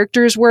their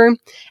characters were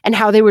and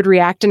how they would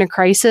react in a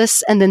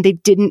crisis, and then they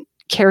didn't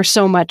care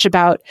so much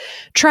about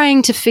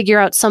trying to figure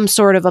out some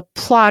sort of a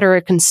plot or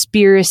a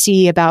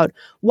conspiracy about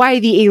why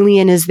the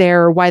alien is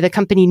there or why the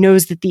company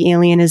knows that the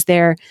alien is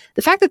there.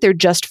 The fact that they're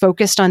just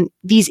focused on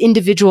these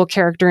individual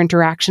character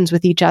interactions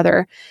with each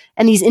other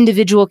and these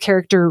individual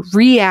character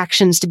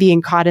reactions to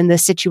being caught in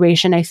this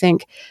situation, I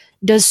think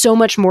does so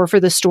much more for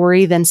the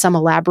story than some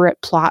elaborate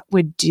plot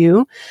would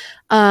do.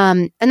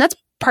 And that's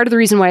part of the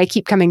reason why I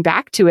keep coming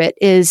back to it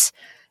is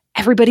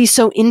everybody's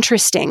so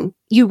interesting.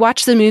 You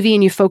watch the movie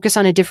and you focus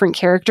on a different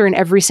character, and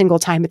every single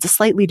time it's a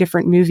slightly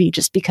different movie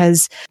just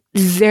because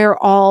they're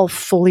all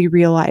fully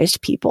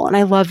realized people. And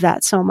I love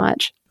that so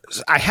much.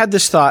 I had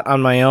this thought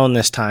on my own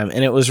this time,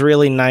 and it was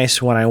really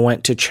nice when I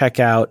went to check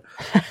out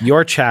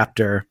your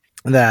chapter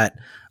that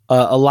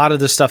a lot of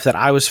the stuff that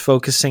I was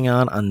focusing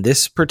on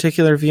this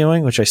particular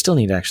viewing, which I still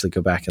need to actually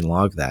go back and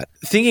log that,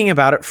 thinking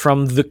about it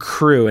from the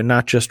crew and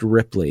not just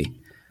Ripley,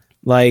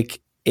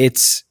 like it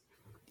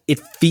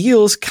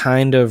feels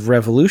kind of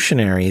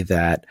revolutionary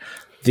that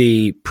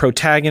the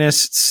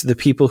protagonists, the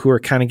people who are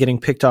kind of getting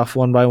picked off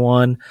one by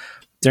one,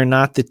 they're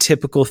not the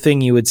typical thing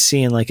you would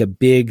see in like a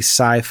big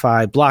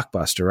sci-fi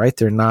blockbuster, right?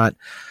 They're not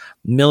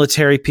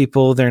military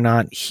people. They're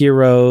not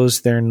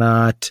heroes. They're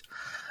not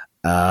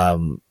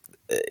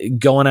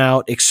going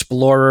out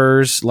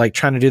explorers, like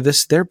trying to do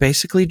this. They're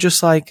basically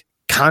just like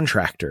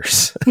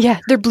contractors. Yeah,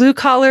 they're blue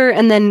collar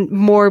and then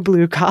more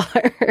blue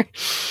collar.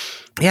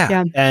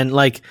 Yeah. And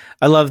like,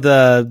 I love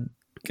the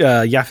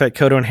Yaphet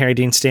Kotto and Harry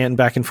Dean Stanton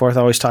back and forth,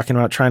 always talking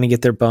about trying to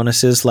get their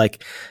bonuses.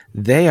 Like,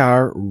 they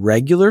are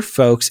regular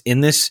folks in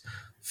this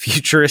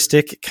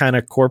futuristic kind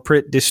of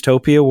corporate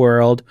dystopia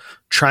world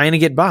trying to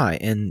get by,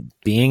 and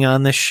being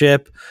on this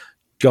ship,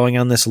 going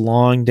on this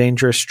long,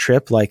 dangerous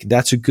trip. Like,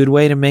 that's a good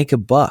way to make a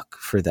buck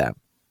for them.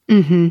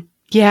 Mm-hmm.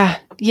 Yeah.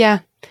 Yeah.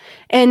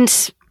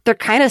 And they're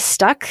kind of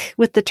stuck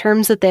with the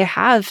terms that they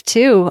have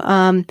too.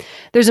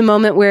 There's a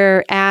moment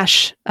where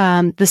Ash,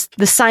 the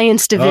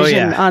science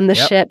division on the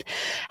ship,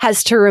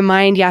 has to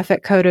remind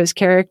Yaphet Kotto's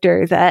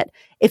character that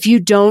if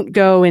you don't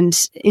go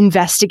and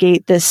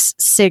investigate this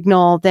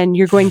signal, then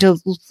you're going to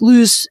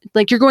lose,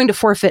 like you're going to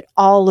forfeit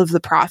all of the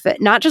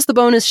profit, not just the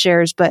bonus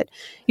shares, but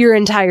your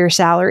entire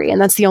salary.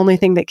 And that's the only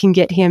thing that can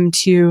get him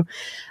to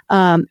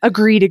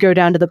agree to go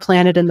down to the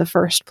planet in the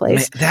first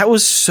place. Man, that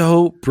was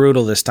so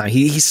brutal this time.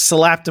 He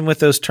slapped him with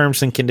those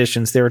terms and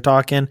conditions. They were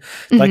talking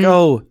like,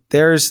 oh,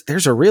 there's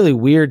a really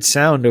weird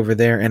sound over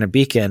there in a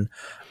beacon.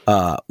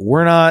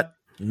 We're not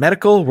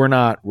medical. We're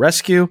not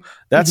rescue.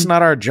 That's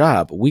not our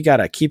job. We got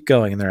to keep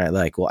going. And they're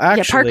like, well, actually.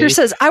 Yeah, Parker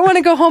says, I want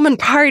to go home and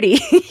party.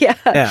 Yeah.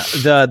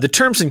 The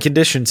terms and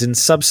conditions in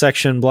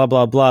subsection, blah,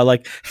 blah, blah.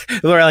 Like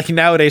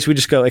nowadays we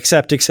just go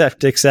accept.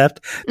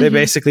 They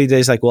basically,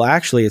 they's like, well,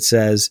 actually it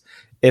says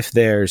if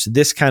there's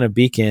this kind of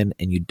beacon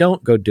and you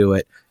don't go do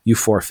it, you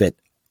forfeit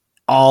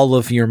all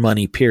of your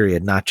money,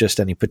 period, not just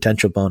any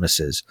potential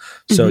bonuses.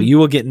 So you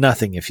will get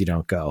nothing if you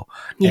don't go.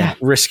 Yeah.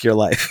 And risk your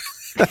life.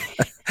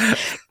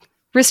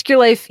 Risk your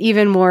life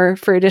even more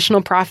for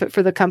additional profit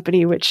for the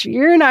company, which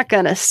you're not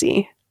going to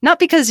see. Not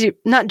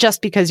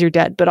just because you're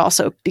dead, but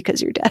also because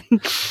you're dead.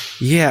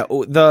 Yeah.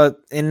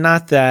 And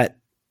not that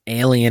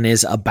Alien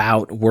is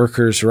about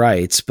workers'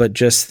 rights, but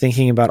just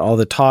thinking about all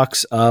the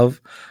talks of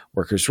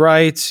workers'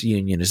 rights,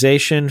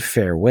 unionization,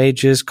 fair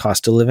wages,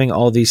 cost of living,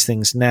 all these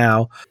things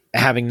now.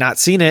 Having not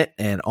seen it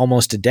in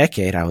almost a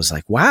decade, I was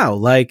like, wow,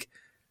 like,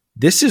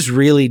 this is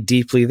really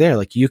deeply there.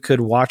 Like, you could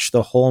watch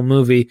the whole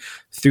movie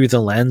through the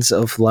lens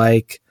of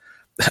like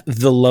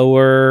the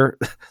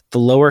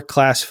lower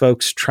class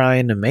folks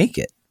trying to make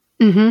it.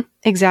 Mm-hmm.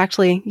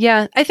 Exactly.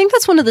 Yeah. I think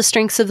that's one of the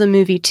strengths of the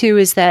movie too,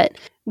 is that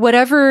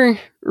whatever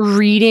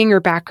reading or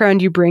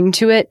background you bring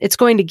to it, it's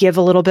going to give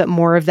a little bit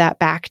more of that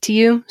back to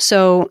you.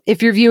 So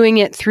if you're viewing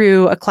it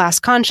through a class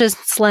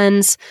conscious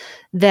lens,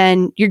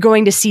 then you're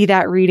going to see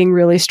that reading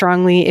really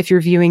strongly. If you're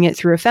viewing it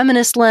through a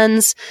feminist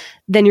lens,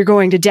 then you're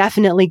going to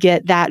definitely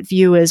get that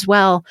view as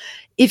well.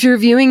 If you're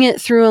viewing it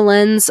through a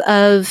lens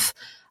of,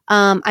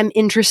 I'm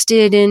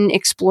interested in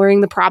exploring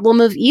the problem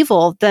of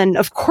evil, then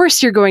of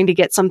course you're going to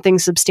get something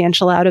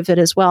substantial out of it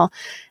as well.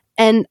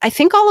 And I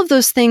think all of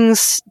those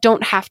things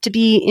don't have to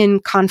be in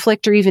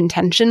conflict or even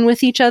tension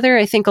with each other.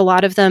 I think a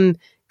lot of them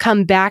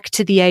come back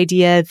to the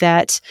idea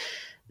that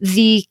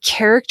the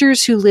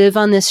characters who live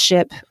on this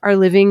ship are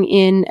living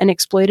in an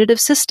exploitative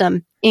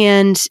system.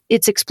 And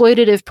it's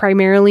exploitative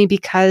primarily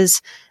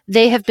because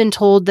they have been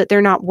told that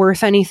they're not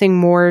worth anything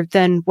more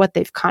than what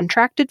they've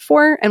contracted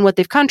for. And what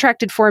they've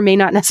contracted for may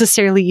not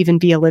necessarily even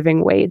be a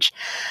living wage.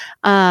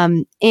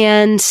 And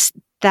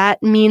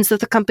that means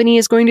that the company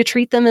is going to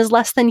treat them as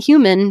less than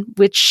human,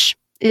 which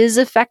is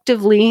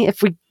effectively,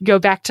 if we go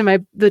back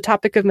to the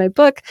topic of my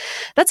book,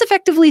 that's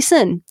effectively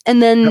sin.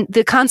 And then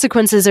the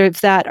consequences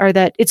of that are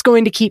that it's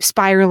going to keep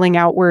spiraling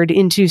outward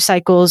into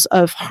cycles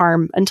of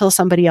harm until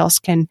somebody else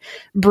can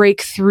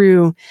break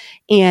through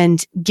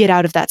and get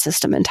out of that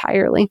system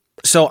entirely.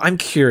 So I'm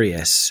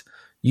curious,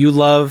 you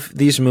love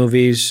these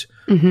movies.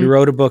 You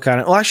wrote a book on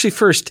it. Well, actually,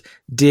 first,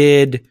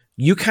 did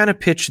you kind of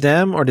pitch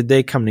them, or did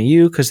they come to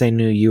you because they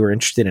knew you were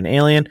interested in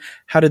Alien?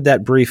 How did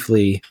that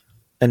briefly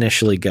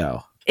initially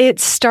go?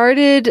 It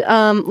started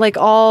like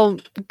all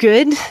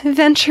good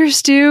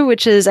ventures do,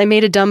 which is I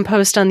made a dumb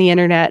post on the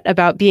internet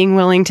about being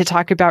willing to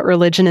talk about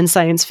religion and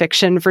science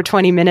fiction for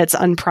 20 minutes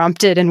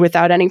unprompted and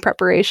without any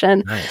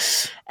preparation.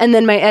 Nice. And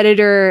then my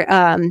editor,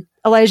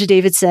 Elijah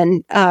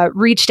Davidson,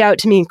 reached out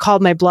to me and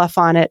called my bluff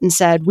on it and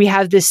said, we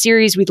have this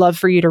series. We'd love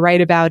for you to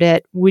write about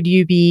it. Would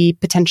you be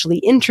potentially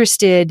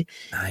interested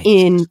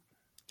in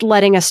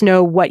letting us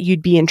know what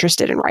you'd be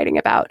interested in writing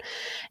about?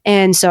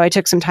 And so I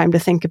took some time to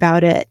think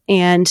about it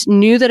and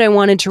knew that I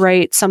wanted to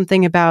write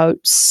something about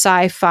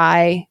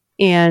sci-fi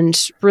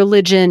and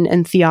religion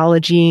and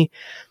theology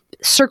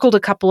circled a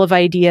couple of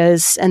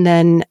ideas, and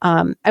then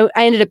I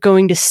ended up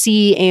going to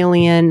see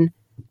Alien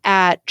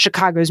at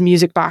Chicago's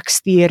Music Box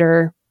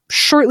Theater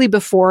shortly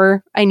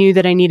before I knew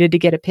that I needed to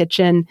get a pitch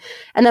in.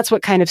 And that's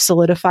what kind of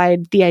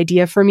solidified the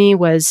idea for me,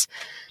 was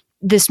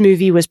this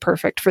movie was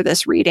perfect for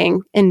this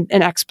reading and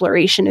an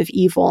exploration of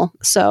evil.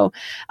 So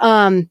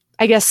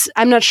I guess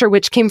I'm not sure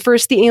which came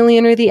first, the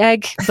alien or the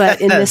egg,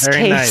 but in this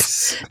case,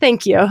 nice.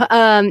 Thank you.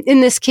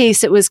 In this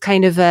case, it was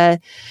kind of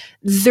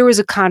there was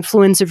a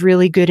confluence of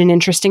really good and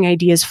interesting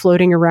ideas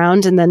floating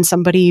around. And then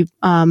somebody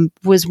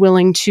was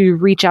willing to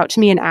reach out to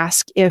me and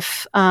ask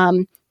if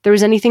there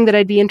was anything that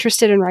I'd be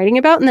interested in writing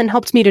about, and then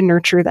helped me to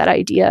nurture that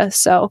idea.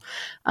 So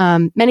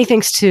many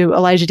thanks to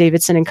Elijah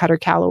Davidson and Cutter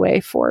Calloway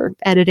for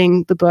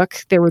editing the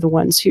book. They were the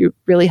ones who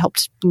really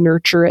helped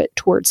nurture it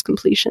towards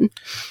completion.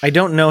 I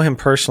don't know him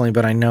personally,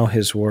 but I know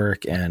his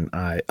work, and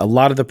a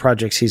lot of the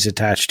projects he's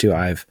attached to,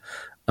 I've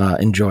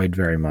enjoyed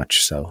very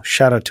much. So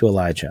shout out to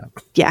Elijah.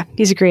 Yeah,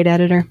 he's a great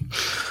editor.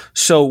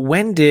 So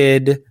when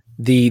did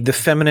the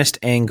feminist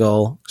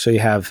angle, so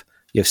you have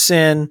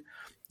sin,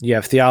 you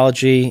have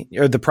theology,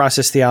 or the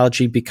process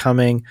theology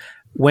becoming,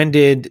 when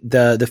did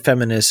the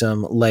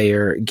feminism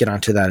layer get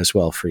onto that as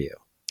well for you?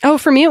 Oh,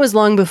 for me, it was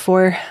long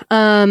before,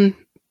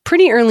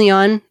 pretty early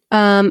on.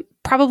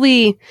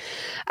 Probably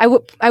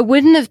I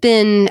wouldn't have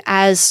been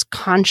as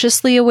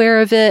consciously aware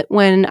of it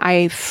when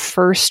I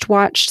first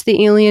watched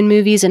the Alien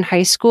movies in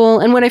high school.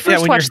 And when I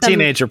first watched them, you're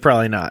a teenager,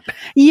 probably not.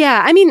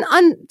 Yeah. I mean,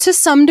 to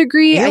some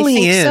degree,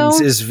 Aliens I think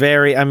so. is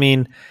very, I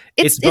mean,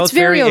 it's both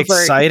very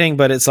exciting,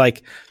 but it's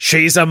like,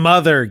 she's a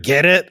mother,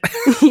 get it?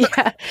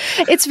 Yeah,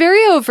 it's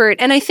very overt.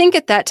 And I think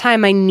at that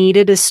time I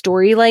needed a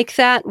story like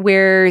that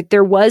where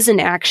there was an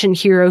action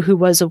hero who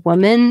was a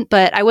woman,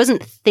 but I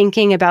wasn't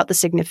thinking about the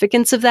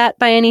significance of that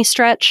by any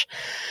stretch.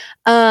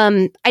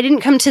 I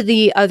didn't come to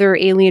the other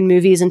Alien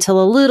movies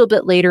until a little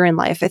bit later in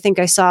life. I think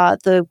I saw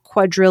the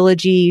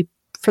quadrilogy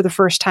for the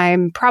first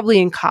time, probably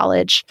in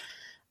college.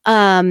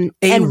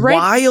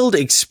 Wild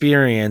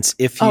experience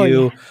if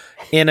you,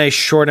 in a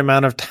short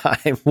amount of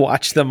time,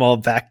 watch them all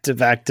back to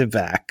back to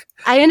back.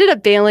 I ended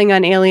up bailing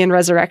on Alien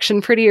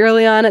Resurrection pretty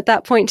early on at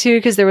that point too,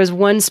 because there was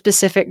one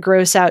specific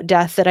gross out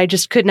death that I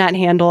just could not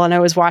handle, and I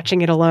was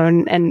watching it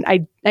alone, and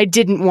I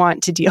didn't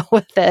want to deal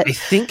with it. I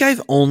think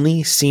I've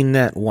only seen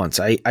that once.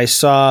 I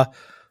saw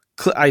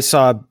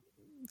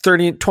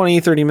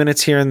 30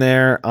 minutes here and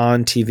there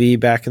on TV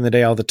back in the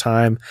day all the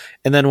time.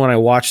 And then when I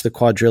watched the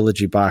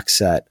quadrilogy box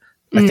set,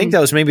 I think that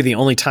was maybe the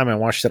only time I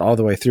watched it all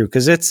the way through,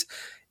 because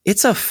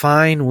it's a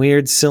fine,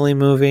 weird, silly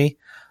movie.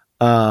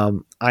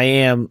 I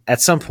am,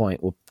 at some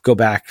point, we'll go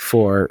back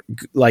for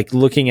like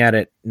looking at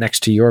it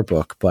next to your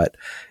book, but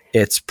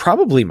it's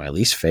probably my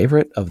least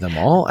favorite of them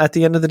all at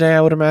the end of the day,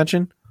 I would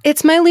imagine.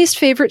 It's my least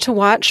favorite to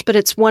watch, but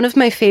it's one of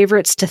my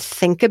favorites to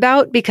think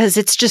about because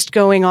it's just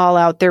going all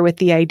out there with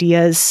the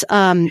ideas.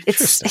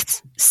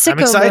 It's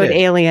sicko mode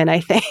Alien,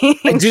 I think.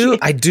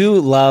 I do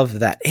love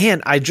that.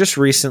 And I just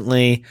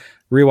recently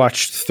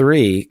rewatched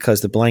 3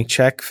 because the Blank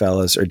Check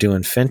fellas are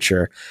doing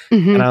Fincher.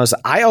 Mm-hmm. And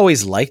I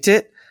always liked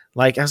it.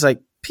 Like, I was like,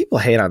 people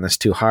hate on this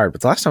too hard.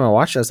 But the last time I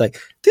watched it, I was like,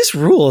 this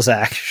rules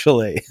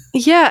actually.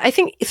 Yeah, I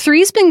think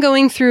 3's been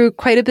going through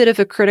quite a bit of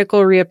a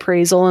critical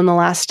reappraisal in the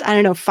last,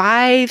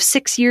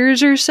 5-6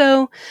 years or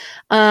so.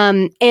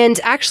 And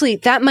actually,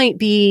 that might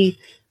be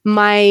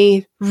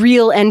my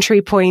real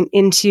entry point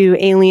into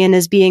Alien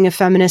as being a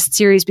feminist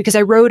series, because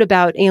I wrote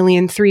about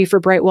Alien 3 for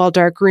Bright Wall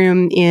Dark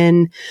Room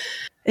in,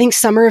 I think,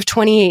 summer of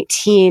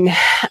 2018,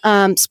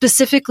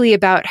 specifically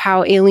about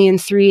how Alien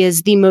 3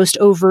 is the most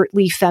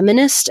overtly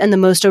feminist and the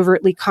most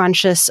overtly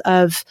conscious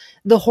of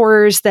the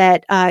horrors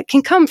that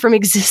can come from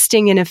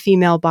existing in a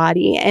female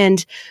body.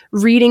 And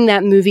reading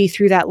that movie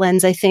through that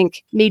lens, I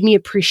think, made me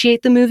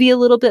appreciate the movie a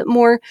little bit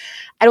more.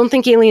 I don't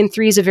think Alien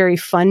 3 is a very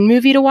fun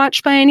movie to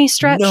watch by any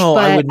stretch, no,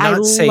 but I would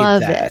not say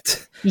love that.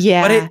 it.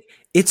 Yeah. But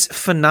it's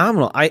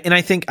phenomenal.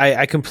 I think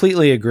I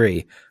completely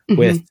agree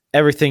with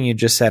everything you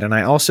just said. And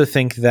I also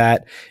think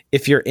that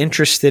if you're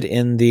interested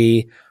in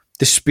the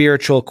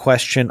spiritual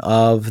question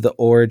of the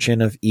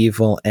origin of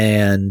evil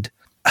and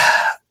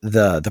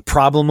the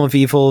problem of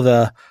evil,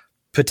 the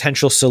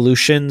potential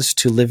solutions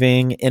to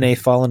living in a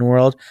fallen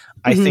world,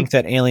 I think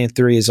that Alien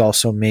 3 is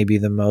also maybe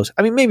the most,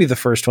 maybe the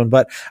first one,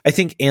 but I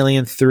think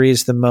Alien 3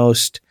 is the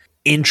most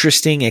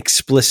interesting,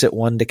 explicit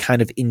one to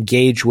kind of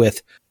engage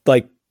with,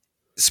 like,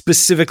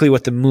 specifically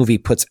what the movie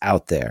puts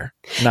out there,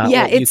 not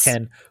what you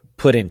can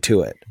put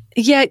into it.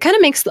 Yeah, it kind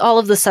of makes all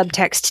of the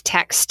subtext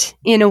text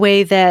in a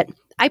way that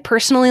I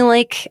personally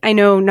like. I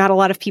know not a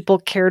lot of people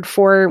cared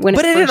for when it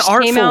first came out. But in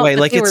an artful way,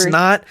 like it's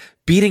not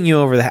beating you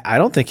over the head. I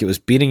don't think it was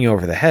beating you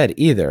over the head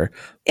either,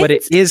 but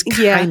it is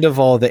kind of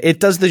all that. It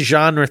does the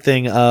genre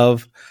thing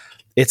of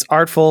it's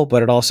artful,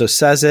 but it also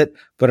says it,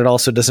 but it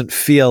also doesn't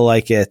feel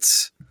like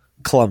it's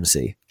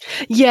clumsy.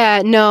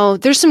 Yeah, no,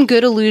 there's some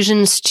good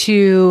allusions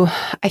to,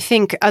 I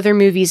think, other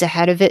movies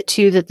ahead of it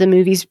too, that the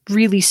movie's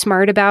really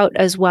smart about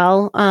as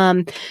well.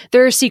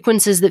 There are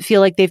sequences that feel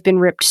like they've been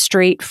ripped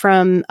straight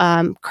from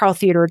Carl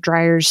Theodor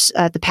Dreyer's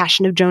The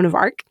Passion of Joan of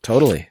Arc.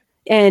 Totally.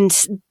 And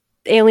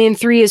Alien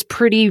 3 is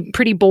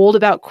pretty bold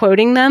about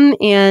quoting them,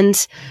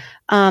 and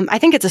I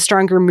think it's a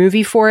stronger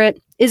movie for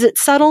it. Is it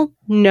subtle?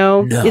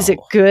 No. Is it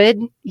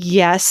good?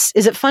 Yes.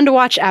 Is it fun to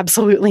watch?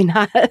 Absolutely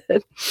not.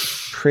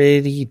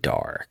 Pretty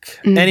dark.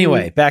 Mm-hmm.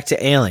 Anyway, back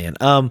to Alien.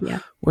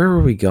 Where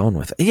were we going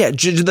with it? Yeah,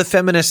 the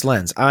feminist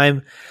lens.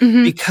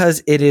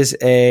 Because it is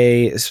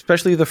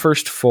especially the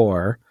first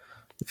four,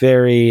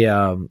 very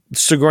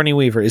Sigourney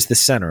Weaver is the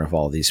center of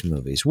all these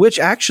movies, which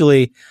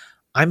actually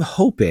I'm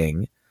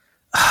hoping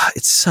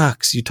it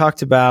sucks. You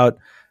talked about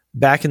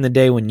back in the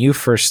day when you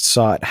first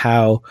saw it,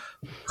 how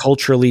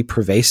culturally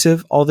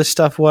pervasive all this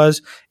stuff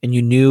was, and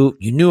you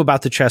knew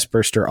about the chest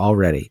burster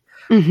already.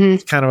 Mm-hmm.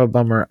 It's kind of a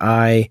bummer.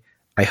 I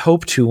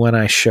hope to, when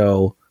I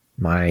show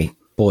my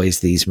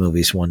boys these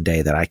movies one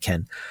day,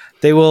 that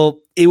it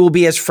will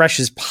be as fresh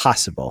as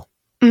possible.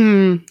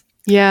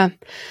 Yeah.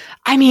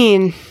 I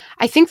mean,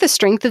 I think the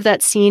strength of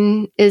that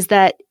scene is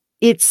that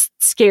it's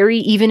scary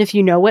even if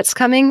you know what's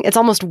coming. It's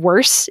almost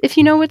worse if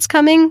you know what's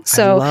coming.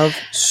 So I love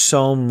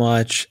so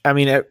much. I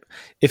mean,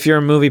 if you're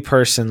a movie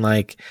person,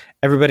 like,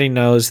 everybody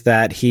knows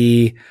that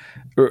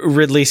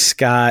Ridley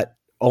Scott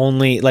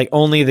only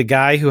the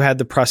guy who had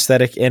the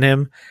prosthetic in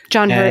him,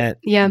 John Hurt,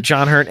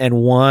 John Hurt, and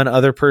one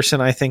other person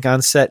I think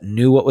on set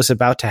knew what was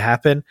about to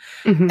happen.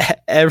 Mm-hmm.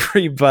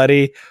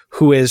 Everybody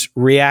who is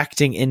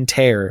reacting in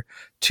terror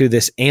to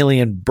this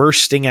alien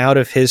bursting out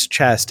of his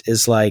chest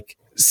is like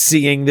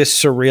seeing this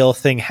surreal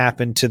thing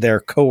happen to their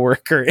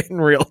coworker in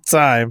real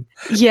time.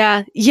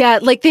 Yeah.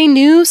 Like, they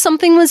knew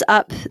something was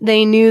up.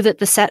 They knew that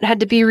the set had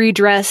to be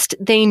redressed.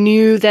 They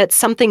knew that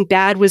something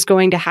bad was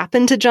going to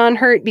happen to John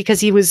Hurt because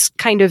he was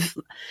kind of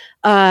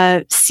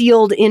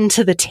sealed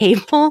into the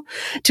table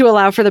to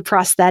allow for the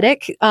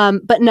prosthetic.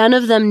 But none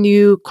of them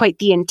knew quite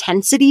the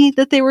intensity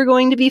that they were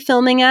going to be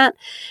filming at.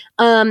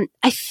 I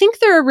think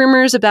there are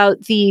rumors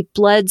about the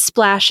blood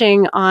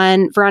splashing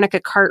on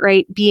Veronica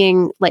Cartwright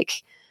being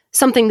like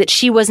something that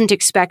she wasn't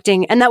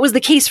expecting. And that was the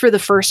case for the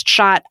first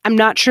shot. I'm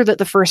not sure that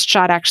the first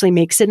shot actually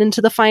makes it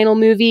into the final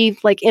movie,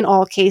 like in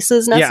all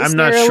cases necessarily. Yeah, I'm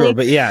not sure,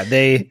 but yeah,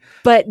 they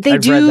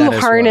do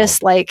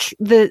harness like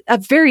a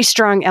very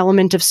strong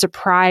element of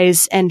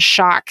surprise and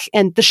shock.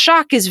 And the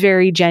shock is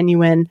very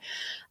genuine.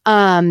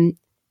 And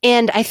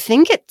I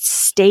think it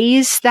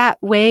stays that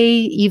way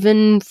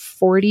even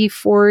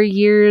 44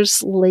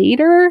 years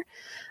later.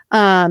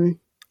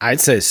 I'd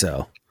say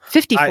so.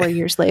 54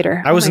 years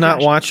later. I was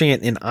not watching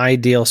it in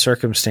ideal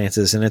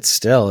circumstances, and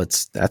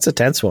that's a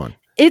tense one.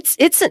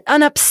 It's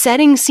an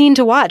upsetting scene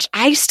to watch.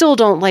 I still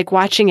don't like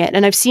watching it,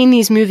 and I've seen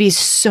these movies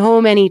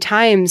so many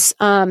times.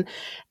 And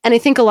I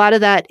think a lot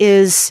of that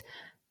is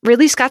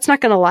Ridley Scott's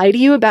not going to lie to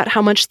you about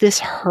how much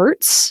this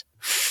hurts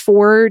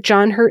for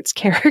John Hurt's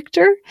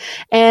character.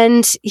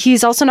 And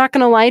he's also not going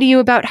to lie to you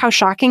about how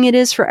shocking it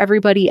is for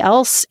everybody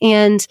else.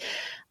 And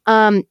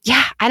I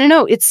don't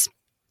know.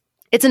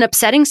 It's an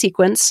upsetting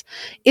sequence.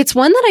 It's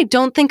one that I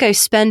don't think I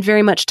spend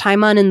very much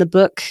time on in the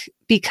book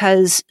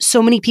because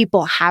so many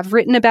people have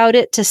written about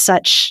it to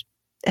such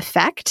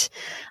effect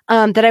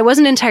that I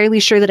wasn't entirely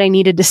sure that I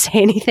needed to say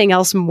anything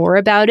else more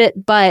about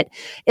it. But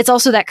it's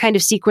also that kind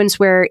of sequence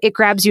where it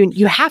grabs you and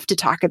you have to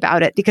talk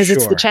about it because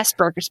It's the chest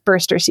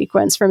burster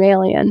sequence from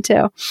Alien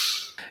too.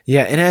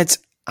 Yeah. And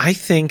I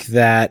think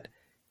that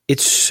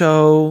it's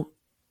so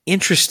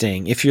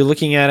interesting if you're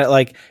looking at it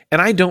like, and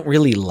I don't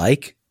really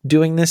like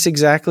doing this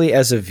exactly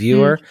as a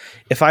viewer.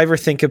 If I ever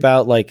think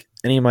about like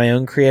any of my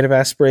own creative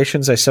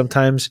aspirations, I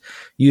sometimes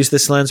use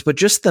this lens, but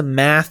just the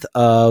math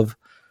of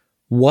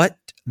what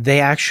they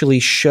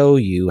actually show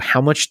you, how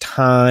much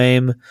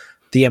time,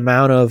 the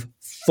amount of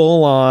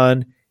full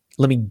on,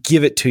 let me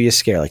give it to you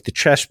scare, like the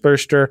chest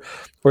burster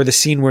or the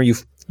scene where you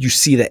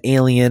see the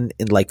alien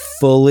in like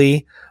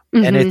fully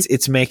and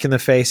it's making the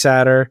face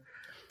at her.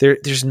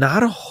 There's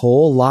not a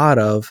whole lot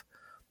of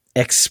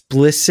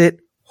explicit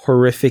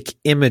horrific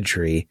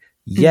imagery,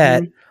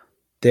 yet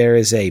there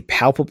is a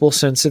palpable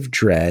sense of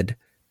dread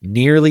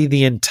nearly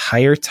the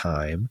entire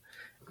time,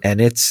 and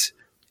it's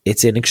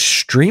an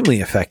extremely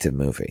effective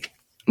movie.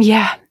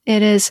 Yeah,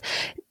 it is.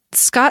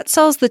 Scott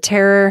sells the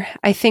terror.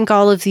 I think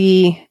all of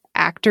the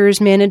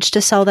actors managed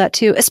to sell that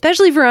too,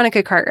 especially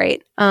Veronica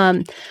Cartwright.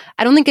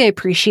 I don't think I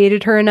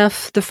appreciated her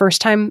enough the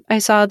first time I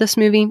saw this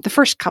movie. The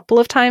first couple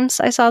of times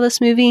I saw this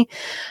movie.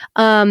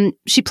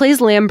 She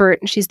plays Lambert.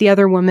 She's the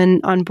other woman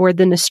on board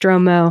the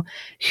Nostromo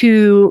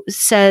who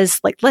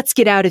says, like, let's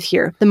get out of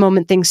here the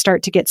moment things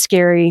start to get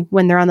scary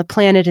when they're on the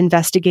planet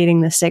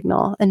investigating the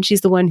signal. And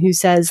she's the one who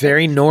says...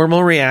 Very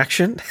normal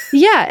reaction.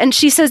 Yeah. And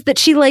she says that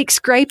she likes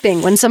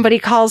griping when somebody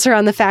calls her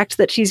on the fact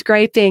that she's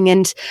griping.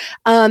 And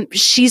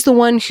she's the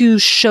one who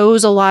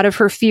shows a lot of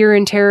her fear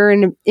and terror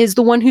and is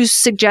the one who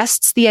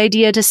suggests the idea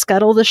to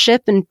scuttle the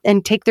ship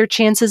and take their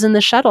chances in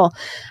the shuttle.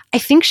 I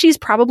think she's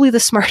probably the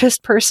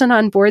smartest person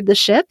on board the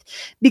ship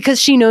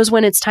because she knows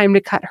when it's time to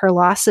cut her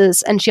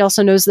losses. And she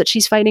also knows that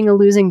she's fighting a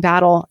losing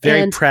battle.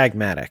 Very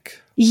pragmatic.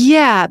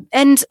 Yeah.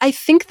 And I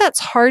think that's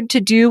hard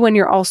to do when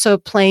you're also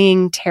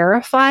playing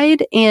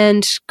terrified.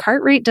 And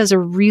Cartwright does a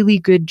really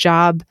good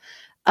job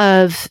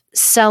of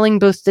selling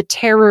both the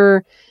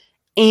terror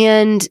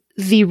and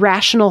the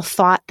rational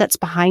thought that's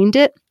behind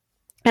it.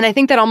 And I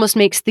think that almost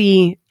makes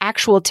the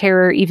actual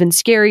terror even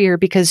scarier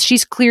because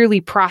she's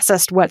clearly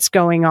processed what's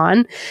going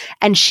on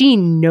and she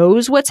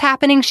knows what's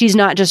happening. She's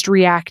not just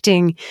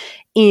reacting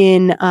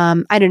in,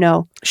 I don't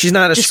know. She's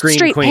not a scream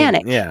straight queen.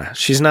 Panic. Yeah.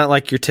 She's not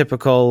like your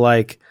typical,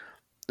 like,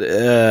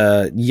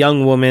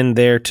 young woman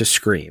there to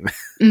scream.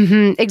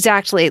 Mm-hmm,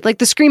 exactly. Like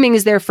the screaming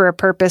is there for a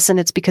purpose and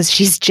it's because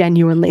she's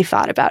genuinely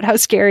thought about how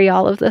scary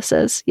all of this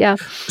is. Yeah.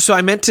 So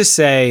I meant to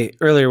say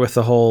earlier with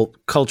the whole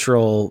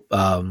cultural,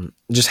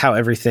 just how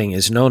everything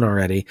is known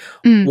already.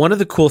 One of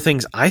the cool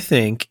things I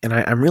think, and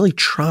I'm really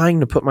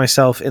trying to put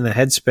myself in the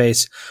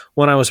headspace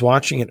when I was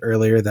watching it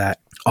earlier, that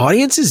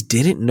audiences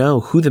didn't know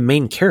who the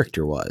main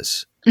character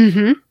was.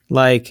 Mm-hmm.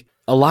 Like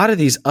a lot of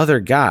these other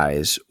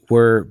guys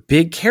were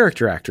big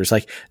character actors.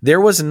 Like there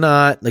was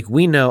not like,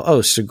 we know,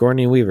 oh,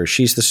 Sigourney Weaver,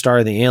 she's the star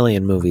of the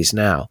Alien movies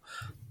now.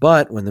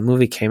 But when the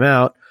movie came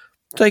out,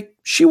 like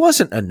she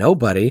wasn't a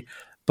nobody,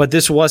 but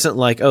this wasn't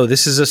like, oh,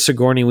 this is a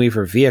Sigourney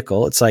Weaver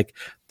vehicle. It's like,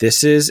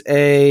 this is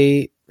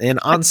an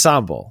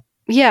ensemble.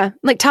 Yeah.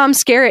 Like Tom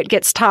Skerritt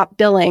gets top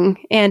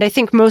billing. And I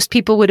think most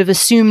people would have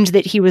assumed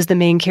that he was the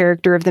main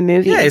character of the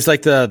movie. Yeah. He's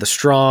like the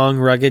strong,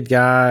 rugged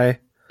guy.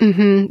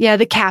 Mm-hmm. Yeah.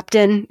 The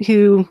captain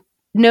who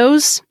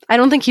knows. I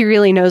don't think he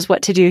really knows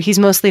what to do. He's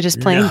mostly just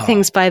playing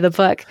things by the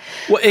book.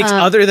 Well,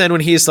 other than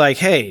when he's like,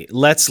 hey,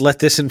 let's let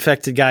this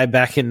infected guy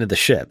back into the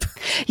ship.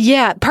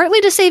 Yeah,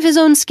 partly to save his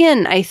own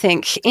skin, I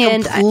think.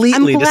 And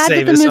I'm glad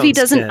that the movie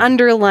doesn't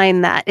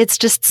underline that. It's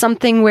just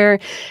something where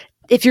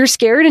if you're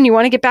scared and you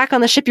want to get back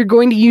on the ship, you're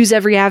going to use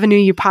every avenue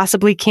you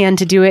possibly can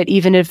to do it,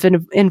 even if it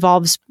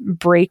involves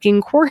breaking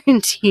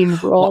quarantine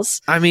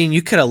rules. Well, I mean,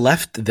 you could have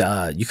left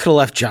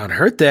John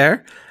Hurt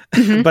there,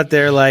 but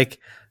they're like,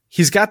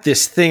 he's got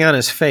this thing on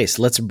his face.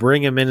 Let's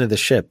bring him into the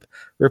ship.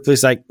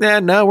 Ripley's like,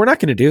 no, we're not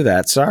going to do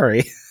that.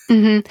 Sorry.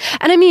 Mm-hmm.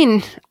 And I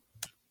mean,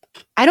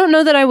 I don't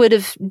know that I would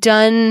have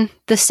done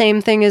the same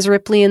thing as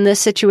Ripley in this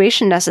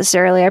situation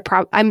necessarily.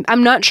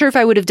 I'm not sure if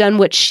I would have done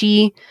what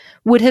she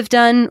would have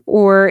done,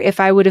 or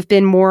if I would have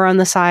been more on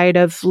the side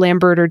of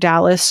Lambert or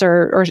Dallas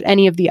or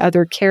any of the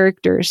other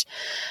characters.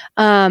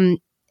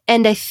 And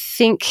I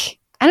think,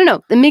 I don't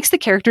know, it makes the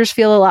characters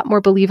feel a lot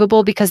more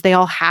believable because they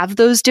all have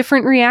those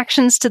different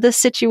reactions to this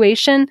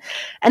situation.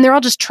 And they're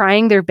all just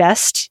trying their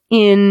best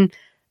in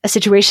a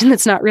situation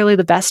that's not really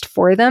the best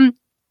for them.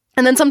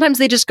 And then sometimes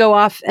they just go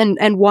off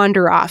and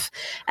wander off.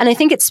 And I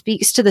think it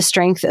speaks to the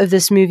strength of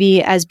this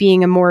movie as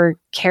being a more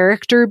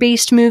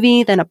character-based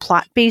movie than a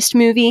plot-based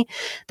movie,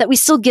 that we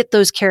still get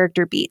those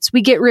character beats.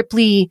 We get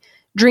Ripley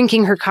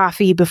drinking her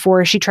coffee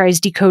before she tries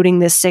decoding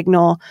this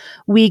signal.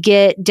 We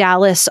get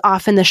Dallas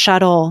off in the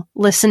shuttle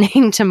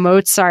listening to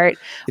Mozart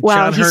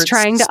while he's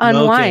trying to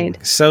unwind.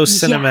 So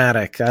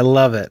cinematic. Yeah. I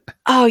love it.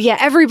 Oh yeah,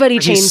 everybody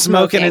chain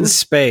smoking in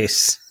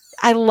space.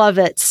 I love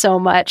it so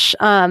much.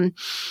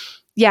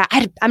 Yeah,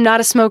 I'm not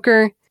a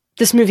smoker.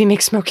 This movie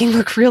makes smoking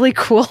look really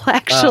cool,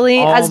 actually,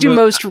 as do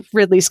most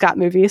Ridley Scott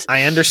movies.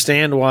 I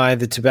understand why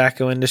the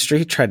tobacco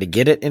industry tried to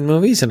get it in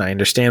movies, and I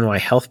understand why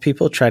health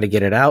people try to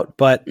get it out,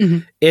 but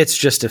it's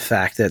just a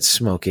fact that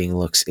smoking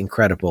looks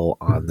incredible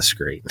on the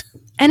screen.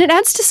 And it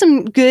adds to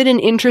some good and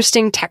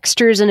interesting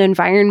textures and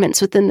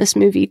environments within this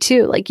movie,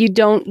 too. Like, you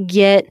don't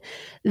get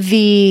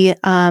the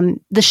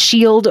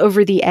shield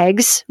over the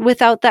eggs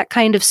without that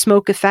kind of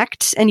smoke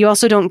effect, and you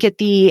also don't get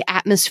the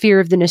atmosphere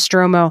of the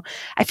Nostromo.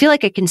 I feel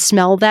like I can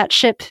smell that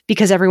ship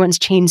because everyone's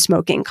chain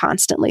smoking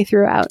constantly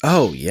throughout.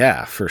 Oh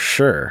yeah, for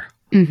sure.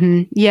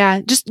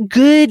 Yeah, just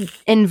good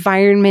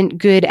environment,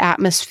 good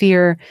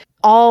atmosphere,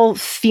 all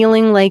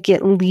feeling like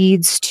it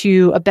leads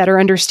to a better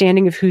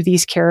understanding of who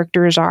these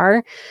characters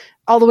are,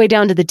 all the way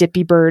down to the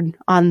Dippy Bird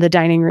on the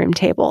dining room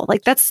table.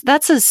 Like that's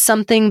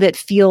something that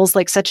feels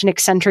like such an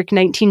eccentric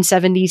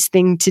 1970s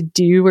thing to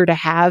do or to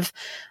have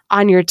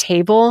on your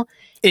table.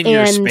 In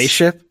your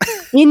spaceship?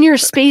 In your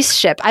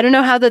spaceship. I don't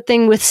know how the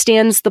thing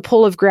withstands the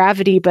pull of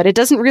gravity, but it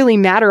doesn't really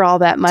matter all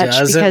that much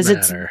because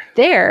it's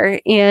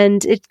there.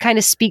 And it kind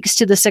of speaks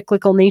to the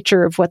cyclical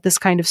nature of what this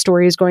kind of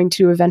story is going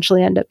to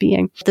eventually end up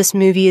being. This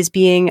movie is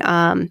being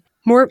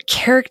more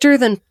character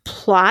than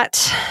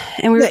plot.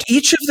 And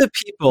each of the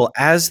people,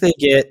 as they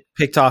get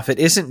picked off, it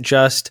isn't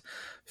just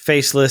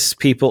faceless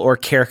people or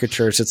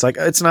caricatures. It's like,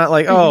 it's not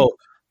like, oh,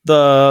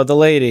 the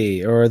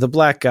lady or the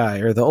black guy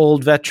or the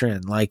old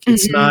veteran. Like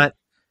it's not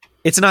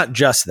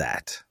just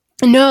that.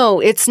 No,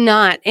 it's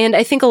not. And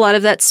I think a lot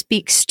of that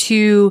speaks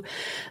to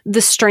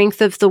the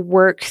strength of the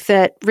work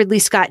that Ridley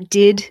Scott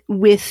did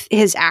with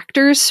his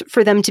actors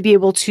for them to be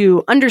able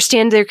to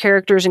understand their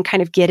characters and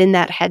kind of get in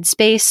that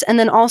headspace. And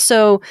then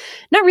also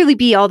not really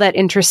be all that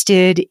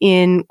interested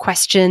in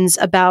questions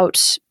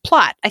about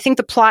plot. I think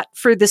the plot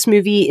for this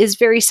movie is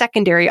very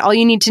secondary. All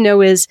you need to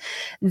know is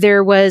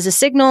there was a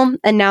signal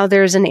and now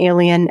there's an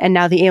alien, and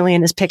now the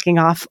alien is picking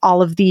off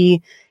all of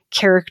the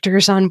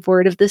characters on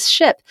board of this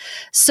ship.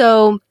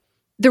 So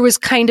there was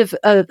kind of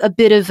a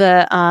bit of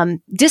a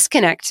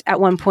disconnect at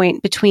one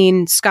point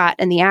between Scott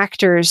and the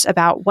actors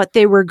about what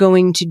they were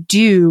going to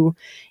do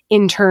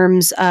in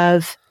terms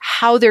of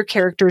how their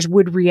characters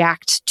would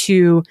react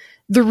to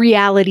the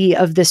reality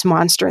of this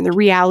monster and the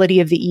reality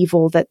of the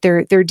evil that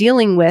they're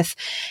dealing with.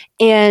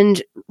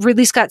 And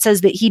Ridley Scott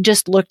says that he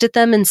just looked at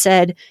them and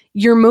said,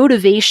 your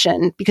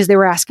motivation, because they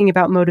were asking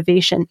about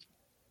motivation,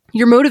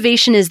 your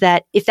motivation is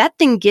that if that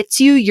thing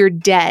gets you, you're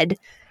dead.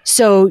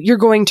 So you're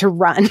going to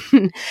run.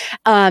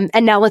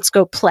 And now let's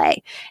go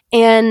play.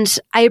 And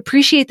I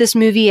appreciate this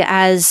movie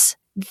as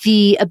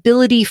the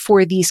ability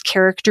for these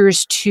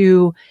characters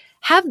to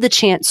have the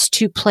chance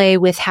to play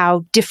with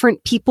how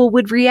different people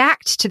would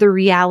react to the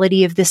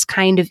reality of this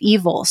kind of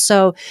evil.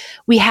 So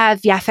we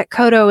have Yaphet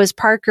Kotto as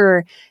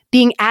Parker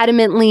being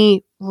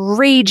adamantly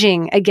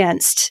raging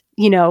against,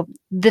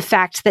 the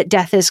fact that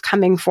death is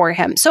coming for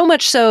him. So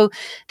much so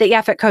that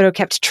Yaphet Kotto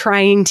kept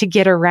trying to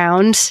get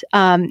around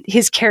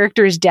his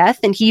character's death.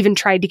 And he even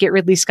tried to get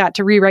Ridley Scott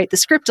to rewrite the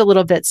script a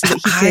little bit so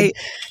that he could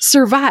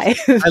survive.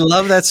 I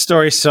love that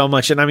story so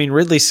much. And I mean,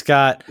 Ridley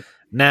Scott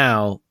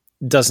now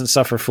doesn't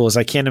suffer fools.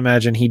 I can't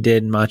imagine he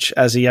did much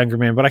as a younger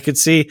man, but I could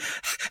see,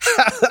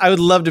 I would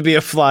love to be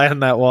a fly on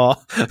that wall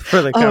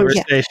for the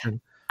conversation. Yeah.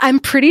 I'm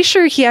pretty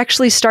sure he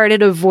actually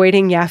started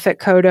avoiding Yaphet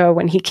Kotto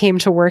when he came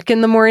to work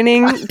in the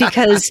morning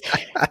because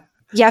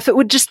Yaphet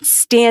would just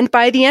stand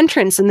by the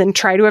entrance and then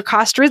try to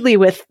accost Ridley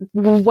with,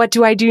 what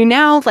do I do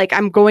now? Like,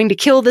 I'm going to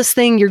kill this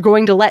thing. You're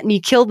going to let me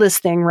kill this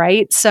thing,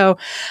 right? So,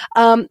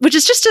 which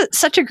is just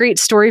such a great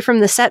story from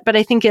the set, but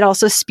I think it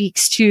also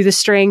speaks to the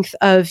strength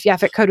of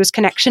Yaphet Kotto's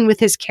connection with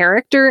his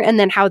character and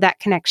then how that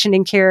connection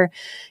and care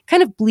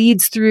kind of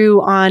bleeds through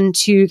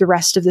onto the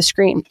rest of the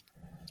screen.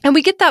 And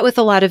we get that with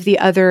a lot of the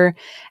other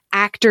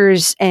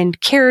actors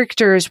and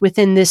characters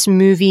within this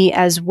movie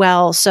as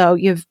well. So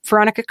you have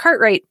Veronica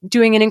Cartwright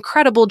doing an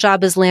incredible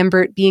job as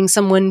Lambert, being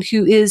someone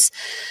who is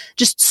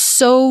just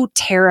so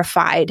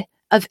terrified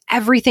of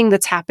everything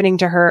that's happening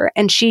to her.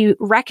 And she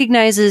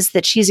recognizes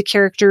that she's a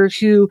character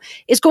who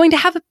is going to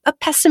have a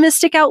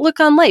pessimistic outlook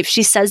on life.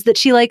 She says that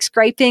she likes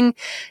griping.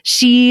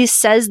 She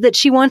says that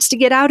she wants to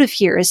get out of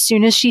here as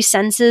soon as she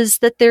senses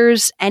that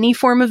there's any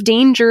form of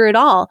danger at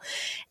all.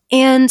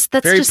 And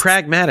that's very just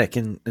pragmatic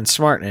and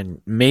smart, and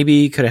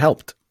maybe could have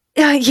helped.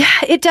 Yeah,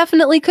 it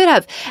definitely could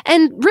have.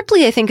 And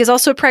Ripley, I think, is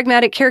also a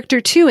pragmatic character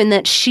too, in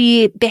that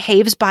she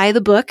behaves by the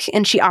book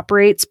and she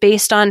operates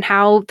based on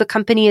how the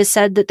company has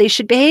said that they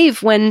should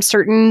behave when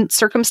certain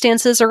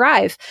circumstances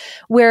arrive.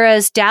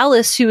 Whereas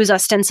Dallas, who is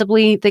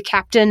ostensibly the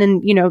captain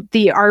and,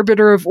 the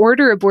arbiter of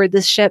order aboard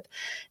this ship,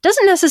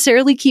 doesn't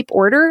necessarily keep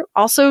order,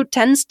 also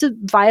tends to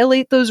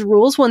violate those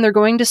rules when they're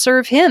going to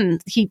serve him.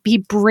 He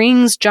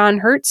brings John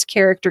Hurt's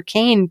character,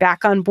 Kane,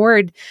 back on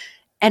board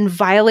and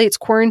violates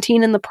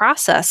quarantine in the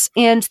process.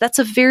 And that's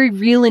a very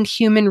real and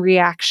human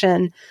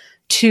reaction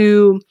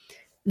to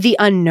the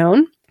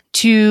unknown,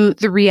 to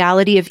the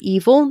reality of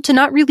evil, to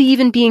not really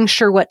even being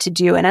sure what to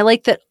do. And I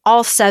like that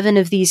all 7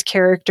 of these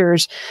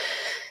characters,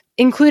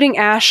 including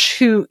Ash,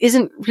 who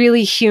isn't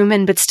really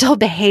human but still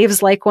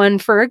behaves like one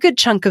for a good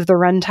chunk of the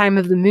runtime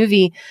of the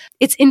movie,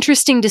 it's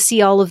interesting to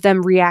see all of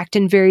them react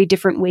in very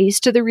different ways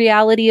to the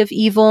reality of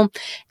evil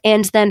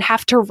and then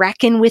have to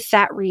reckon with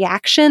that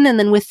reaction and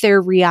then with their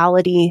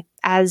reality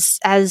as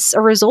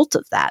a result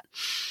of that.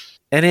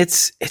 And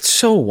it's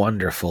so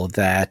wonderful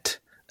that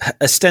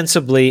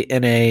ostensibly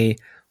in a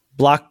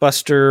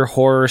blockbuster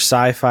horror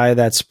sci-fi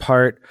that's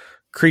part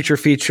creature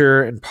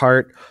feature and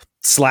part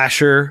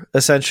slasher,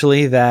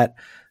 essentially, that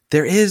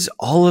there is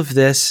all of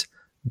this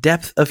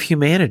depth of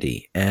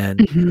humanity.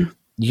 And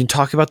you can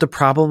talk about the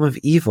problem of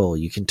evil.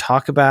 You can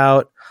talk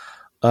about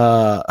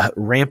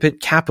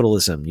rampant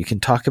capitalism. You can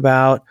talk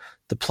about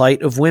the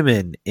plight of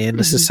women in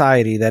a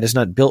society that is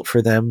not built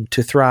for them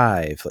to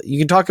thrive. You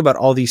can talk about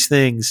all these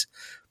things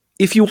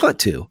if you want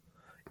to.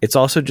 It's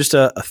also just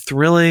a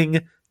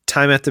thrilling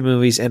time at the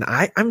movies. And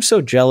I'm so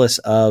jealous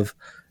of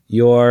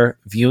your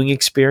viewing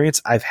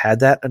experience. I've had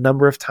that a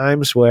number of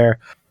times where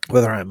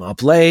whether I'm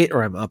up late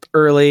or I'm up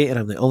early and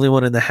I'm the only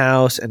one in the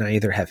house and I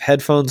either have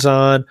headphones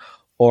on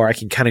or I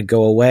can kind of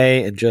go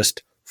away and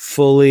just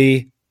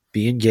fully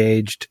be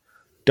engaged.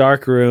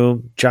 Dark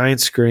room,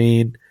 giant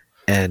screen.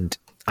 And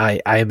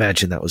I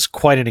imagine that was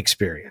quite an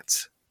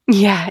experience.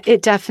 Yeah,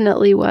 it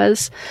definitely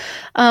was.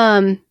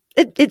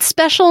 It's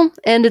special,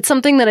 and it's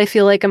something that I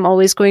feel like I'm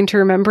always going to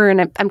remember,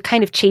 and I'm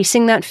kind of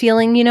chasing that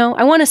feeling,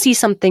 I want to see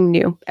something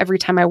new every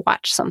time I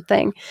watch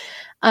something.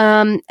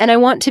 And I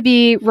want to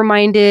be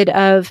reminded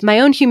of my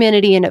own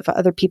humanity and of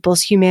other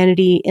people's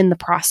humanity in the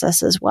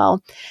process as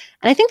well.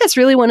 And I think that's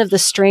really one of the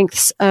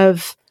strengths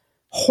of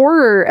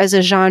horror as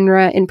a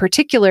genre in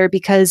particular,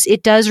 because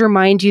it does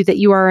remind you that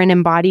you are an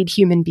embodied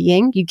human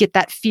being. You get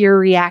that fear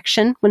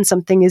reaction when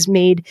something is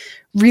made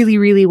really,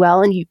 really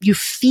well, and you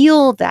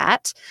feel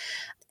that.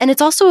 And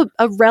it's also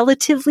a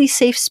relatively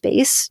safe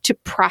space to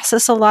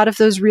process a lot of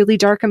those really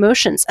dark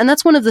emotions. And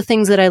that's one of the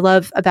things that I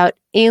love about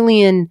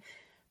Alien,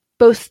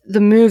 both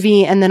the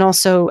movie and then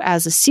also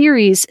as a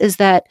series, is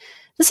that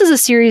this is a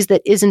series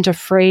that isn't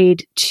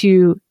afraid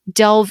to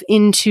delve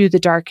into the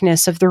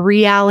darkness of the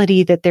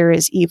reality that there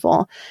is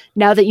evil.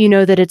 Now that you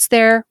know that it's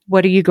there,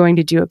 what are you going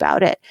to do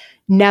about it?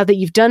 now that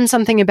you've done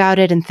something about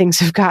it and things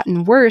have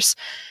gotten worse,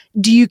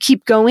 do you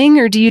keep going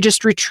or do you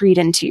just retreat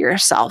into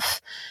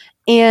yourself?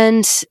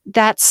 And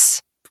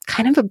that's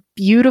kind of a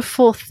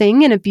beautiful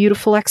thing and a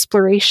beautiful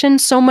exploration,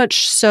 so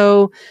much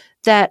so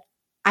that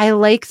I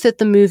like that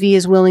the movie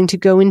is willing to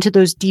go into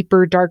those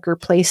deeper, darker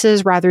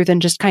places rather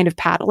than just kind of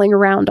paddling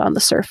around on the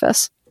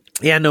surface.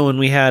 Yeah, no, when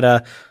we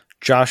had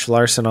Josh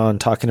Larson on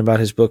talking about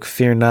his book,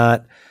 Fear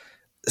Not,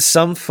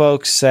 some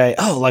folks say,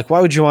 oh, like, why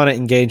would you want to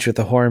engage with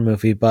a horror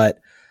movie? But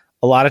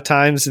a lot of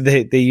times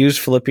they use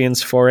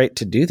Philippians 4:8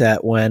 to do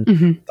that when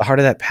the heart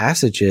of that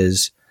passage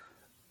is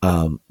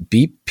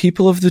be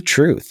people of the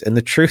truth. And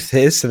the truth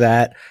is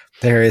that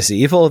there is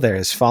evil, there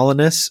is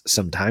fallenness.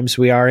 Sometimes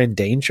we are in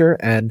danger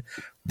and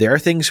there are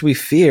things we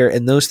fear,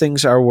 and those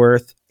things are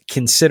worth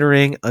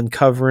considering,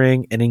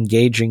 uncovering, and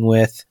engaging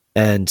with.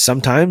 And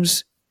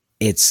sometimes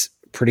it's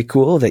pretty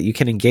cool that you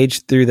can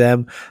engage through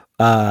them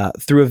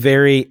through a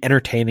very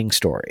entertaining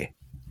story.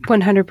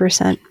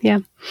 100%. Yeah.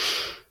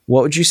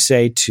 What would you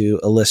say to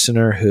a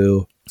listener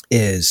who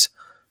is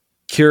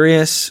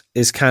curious,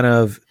 is kind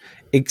of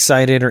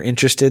excited or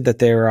interested that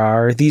there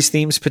are these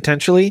themes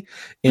potentially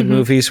in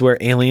movies where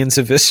aliens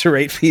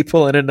eviscerate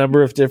people in a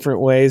number of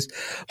different ways,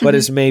 but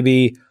is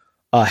maybe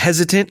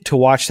hesitant to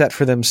watch that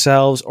for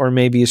themselves, or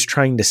maybe is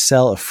trying to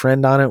sell a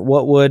friend on it?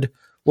 What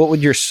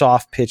would your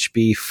soft pitch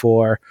be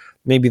for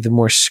maybe the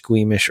more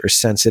squeamish or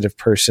sensitive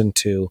person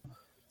to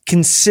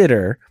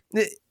consider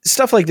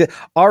stuff like the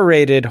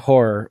R-rated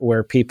horror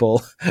where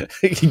people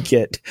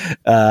get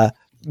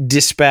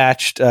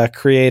dispatched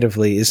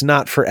creatively is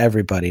not for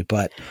everybody,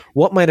 but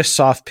what might a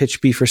soft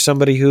pitch be for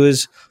somebody who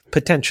is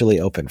potentially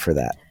open for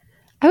that?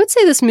 I would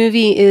say this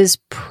movie is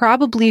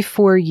probably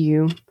for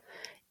you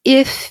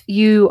if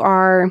you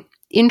are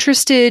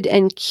interested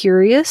and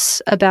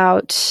curious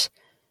about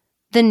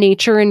the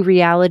nature and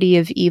reality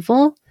of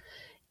evil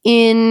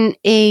in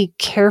a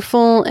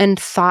careful and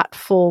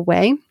thoughtful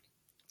way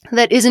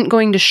that isn't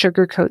going to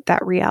sugarcoat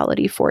that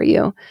reality for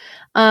you.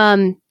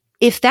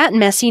 If that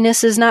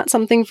messiness is not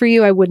something for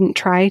you, I wouldn't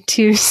try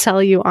to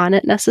sell you on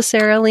it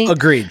necessarily.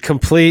 Agreed.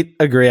 Complete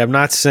agree. I'm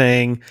not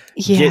saying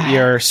get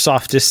your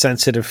softest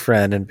sensitive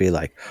friend and be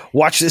like,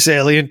 watch this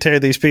alien tear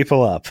these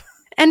people up.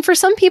 And for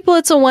some people,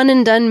 it's a one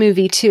and done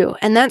movie too.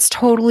 And that's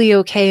totally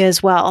okay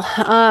as well.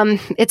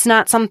 It's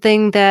not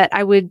something that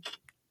I would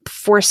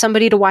force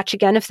somebody to watch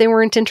again if they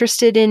weren't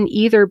interested in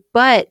either.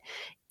 But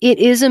it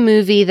is a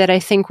movie that I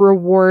think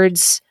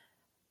rewards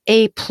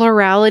a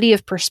plurality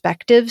of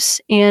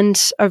perspectives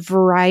and a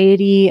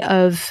variety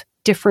of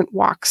different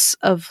walks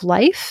of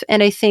life.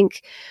 And I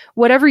think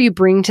whatever you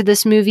bring to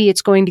this movie,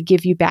 it's going to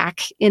give you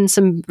back in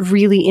some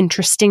really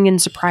interesting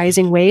and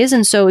surprising ways.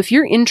 And so if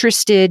you're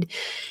interested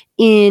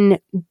in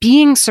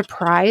being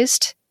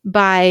surprised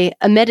by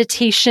a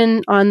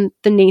meditation on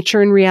the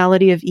nature and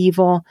reality of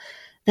evil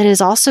that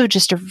is also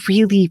just a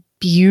really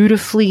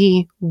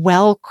beautifully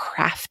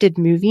well-crafted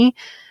movie,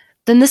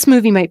 then this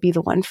movie might be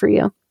the one for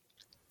you.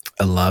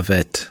 I love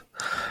it.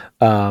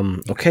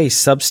 Okay,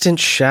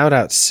 Substance shout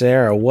out,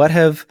 Sarah. What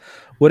have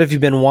you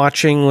been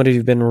watching? What have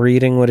you been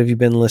reading? What have you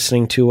been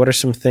listening to? What are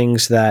some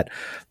things that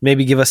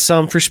maybe give us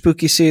some for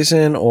spooky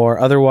season, or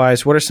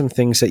otherwise, what are some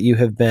things that you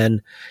have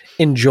been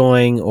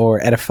enjoying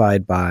or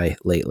edified by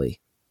lately?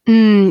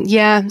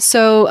 Yeah.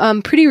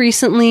 So pretty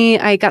recently,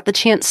 I got the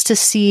chance to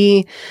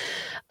see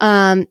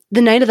The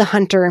Night of the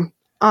Hunter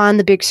on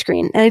the big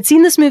screen. And I'd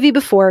seen this movie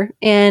before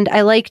and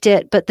I liked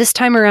it, but this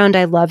time around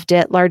I loved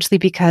it largely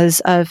because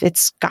of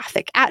its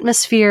gothic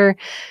atmosphere.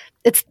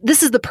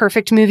 This is the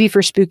perfect movie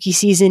for spooky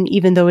season,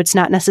 even though it's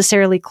not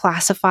necessarily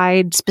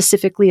classified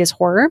specifically as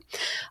horror,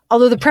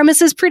 although the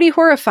premise is pretty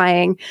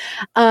horrifying.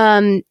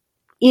 In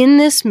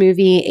this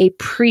movie, a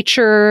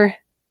preacher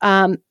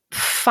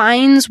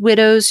finds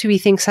widows who he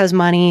thinks has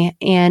money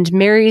and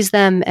marries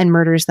them and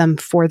murders them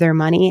for their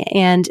money.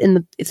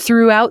 And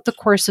throughout the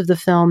course of the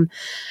film,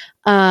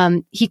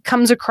 he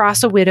comes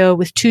across a widow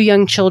with two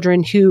young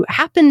children who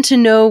happen to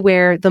know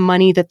where the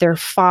money that their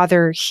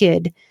father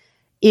hid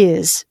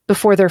is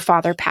before their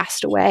father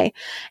passed away.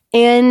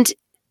 And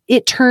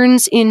it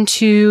turns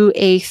into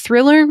a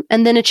thriller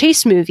and then a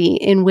chase movie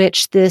in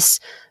which this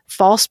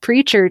false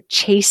preacher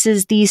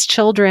chases these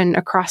children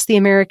across the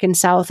American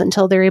South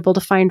until they're able to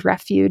find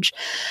refuge.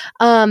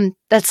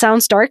 That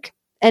sounds dark.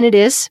 And it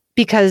is,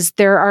 because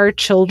there are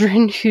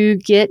children who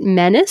get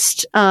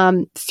menaced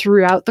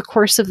throughout the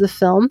course of the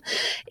film.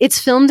 It's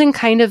filmed in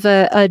kind of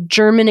a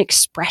German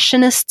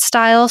expressionist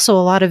style, so a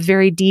lot of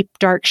very deep,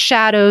 dark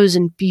shadows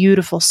and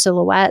beautiful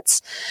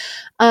silhouettes.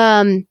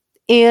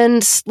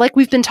 And like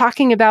we've been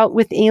talking about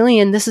with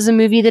Alien, this is a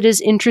movie that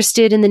is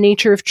interested in the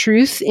nature of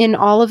truth in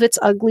all of its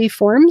ugly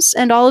forms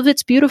and all of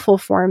its beautiful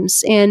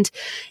forms. And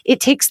it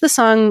takes the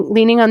song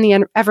Leaning on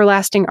the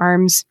Everlasting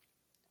Arms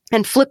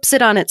and flips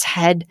it on its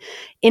head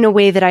in a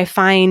way that I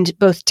find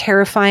both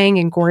terrifying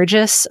and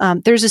gorgeous.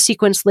 There's a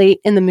sequence late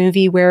in the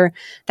movie where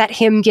that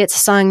hymn gets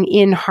sung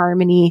in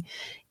harmony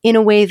in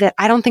a way that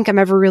I don't think I'm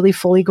ever really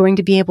fully going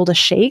to be able to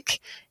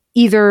shake.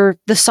 Either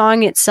the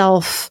song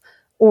itself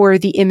or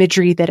the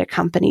imagery that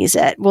accompanies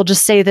it. We'll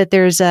just say that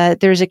there's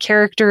a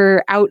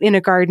character out in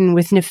a garden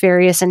with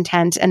nefarious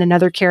intent and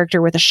another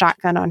character with a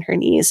shotgun on her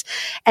knees.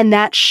 And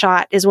that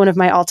shot is one of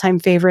my all-time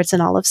favorites in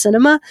all of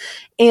cinema.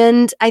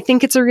 And I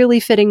think it's a really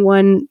fitting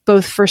one,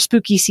 both for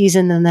spooky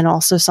season and then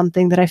also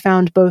something that I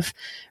found both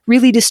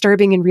really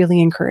disturbing and really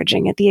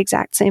encouraging at the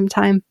exact same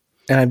time.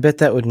 And I bet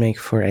that would make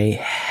for a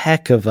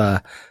heck of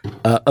a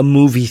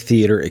movie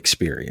theater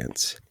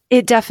experience.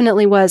 It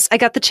definitely was. I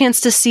got the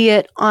chance to see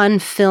it on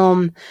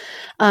film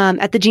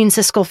at the Gene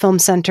Siskel Film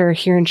Center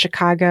here in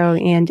Chicago.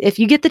 And if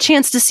you get the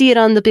chance to see it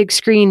on the big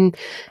screen,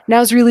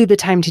 now's really the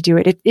time to do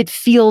it. It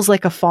feels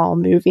like a fall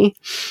movie.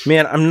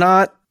 Man, I'm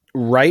not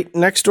right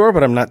next door,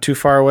 but I'm not too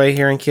far away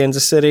here in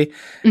Kansas City.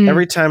 Mm-hmm.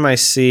 Every time I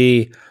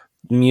see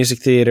Music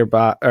Box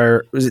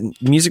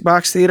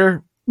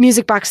Theater?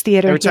 Music Box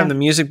Theater. Every time the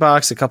Music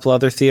Box, a couple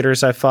other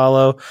theaters I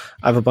follow,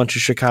 I have a bunch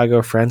of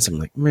Chicago friends. I'm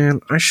like, man,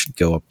 I should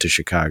go up to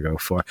Chicago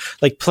for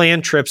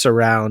plan trips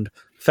around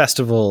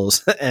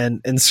festivals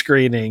and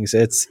screenings.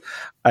 It's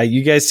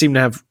you guys seem to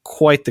have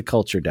quite the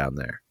culture down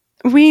there.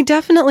 We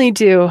definitely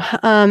do.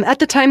 At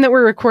the time that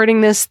we're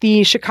recording this,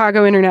 the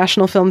Chicago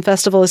International Film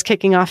Festival is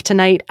kicking off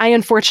tonight. I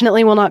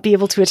unfortunately will not be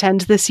able to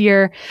attend this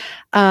year,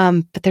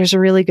 but there's a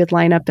really good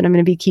lineup, and I'm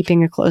going to be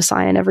keeping a close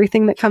eye on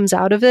everything that comes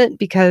out of it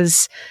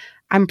because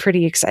I'm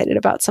pretty excited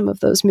about some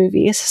of those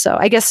movies. So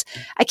I guess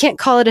I can't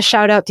call it a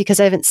shout out because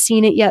I haven't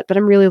seen it yet, but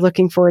I'm really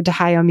looking forward to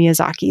Hayao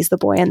Miyazaki's The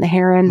Boy and the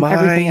Heron.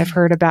 Everything I've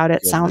heard about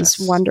it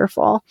sounds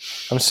wonderful.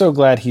 I'm so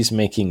glad he's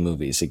making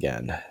movies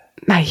again.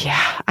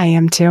 Yeah, I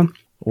am too.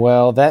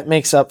 Well, that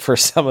makes up for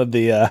some of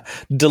the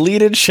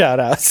deleted shout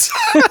outs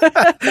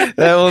that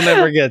we'll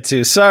never get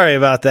to. Sorry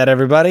about that,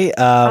 everybody.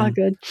 All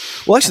good.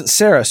 Well, actually,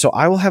 Sarah, so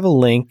I will have a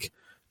link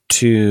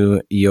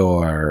to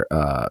your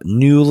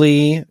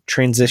newly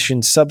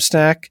transitioned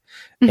Substack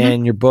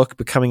and your book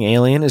Becoming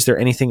Alien. Is there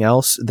anything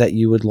else that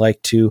you would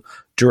like to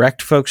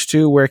direct folks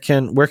to? Where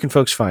can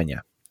folks find you?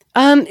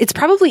 It's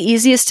probably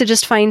easiest to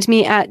just find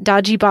me at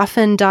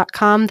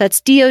dodgyboffin.com. That's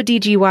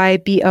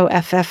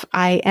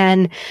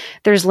DODGYBOFFIN.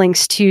 There's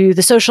links to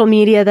the social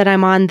media that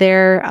I'm on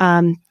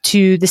there,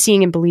 to the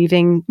Seeing and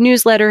Believing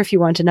newsletter if you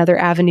want another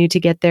avenue to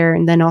get there,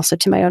 and then also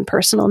to my own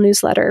personal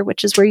newsletter,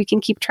 which is where you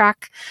can keep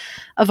track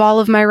of all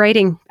of my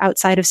writing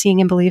outside of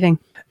Seeing and Believing.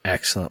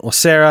 Excellent. Well,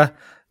 Sarah,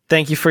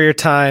 thank you for your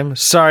time.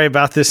 Sorry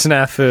about this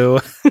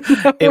snafu.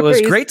 No It was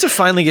worries. great to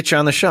finally get you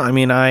on the show. I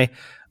mean, I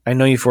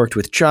know you've worked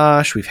with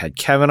Josh. We've had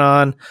Kevin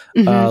on.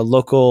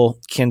 Local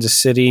Kansas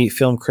City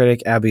film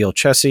critic Abby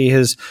Olchesi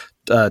has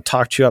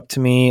talked you up to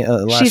me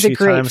last She's few a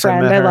great times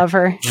friend. I love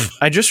her.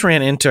 I just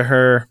ran into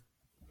her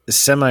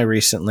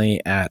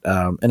semi-recently at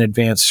an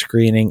advanced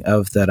screening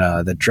of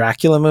that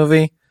Dracula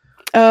movie.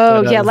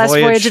 Oh, yeah. Last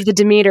Voyage of the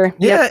Demeter.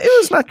 Yeah, It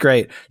was not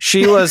great.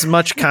 She was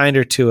much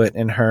kinder to it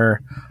in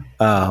her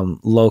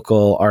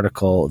local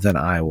article than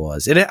I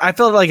was. I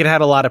felt like it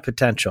had a lot of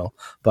potential,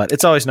 but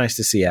it's always nice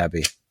to see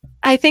Abby.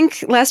 I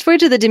think Last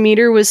Voyage of the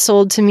Demeter was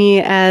sold to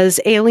me as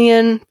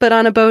Alien, but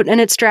on a boat, and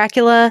it's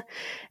Dracula.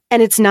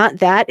 And it's not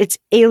that. It's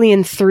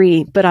Alien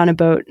 3, but on a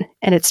boat,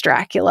 and it's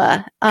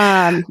Dracula.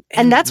 And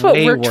that's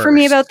what worked for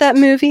me about that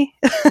movie.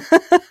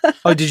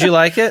 Oh, did you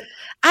like it?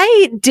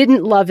 I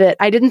didn't love it.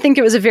 I didn't think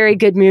it was a very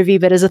good movie,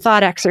 but as a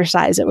thought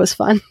exercise, it was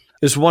fun.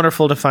 It was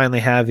wonderful to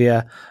finally have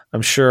you.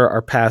 I'm sure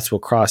our paths will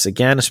cross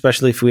again,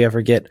 especially if we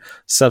ever get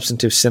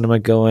substantive cinema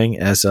going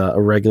as a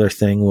regular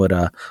thing. Would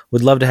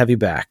love to have you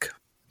back.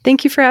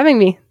 Thank you for having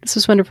me. This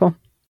was wonderful.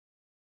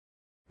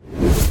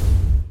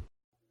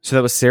 So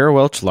that was Sarah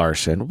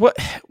Welch-Larson. What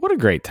a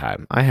great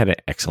time. I had an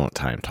excellent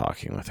time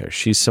talking with her.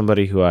 She's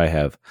somebody who I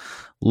have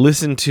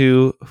listened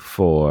to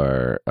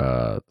for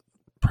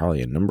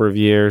probably a number of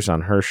years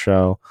on her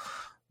show.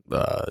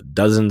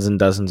 Dozens and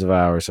dozens of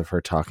hours of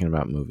her talking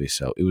about movies.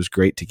 So it was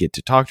great to get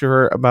to talk to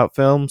her about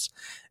films,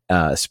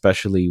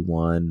 especially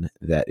one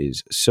that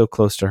is so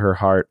close to her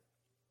heart.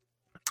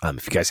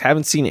 If you guys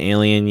haven't seen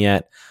Alien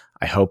yet,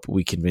 I hope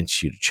we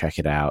convince you to check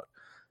it out.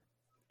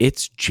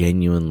 It's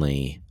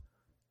genuinely,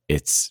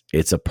 it's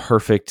a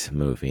perfect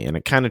movie, and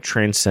it kind of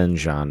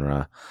transcends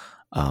genre,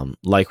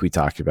 like we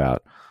talked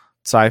about.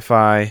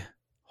 Sci-fi,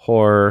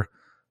 horror,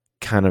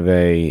 kind of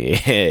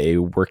a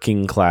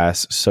working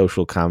class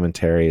social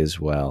commentary as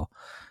well.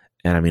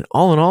 And I mean,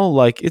 all in all,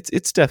 like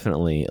it's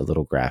definitely a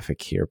little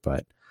graphic here,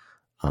 but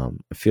I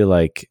feel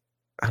like,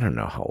 I don't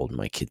know how old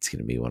my kid's going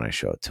to be when I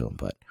show it to him,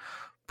 but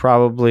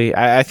probably,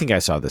 I think I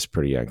saw this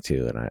pretty young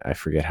too, and I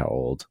forget how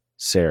old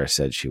Sarah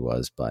said she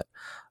was, but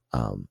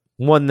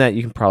one that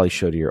you can probably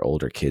show to your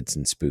older kids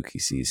in spooky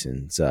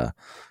seasons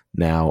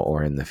now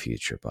or in the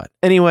future. But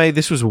anyway,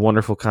 this was a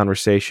wonderful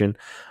conversation.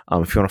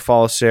 If you want to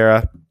follow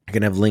Sarah, you're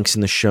going to have links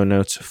in the show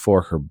notes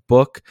for her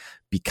book,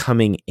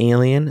 Becoming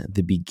Alien,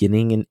 The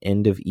Beginning and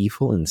End of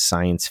Evil in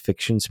Science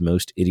Fiction's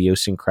Most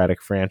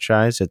Idiosyncratic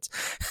Franchise. It's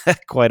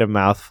quite a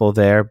mouthful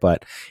there,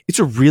 but it's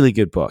a really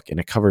good book, and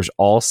it covers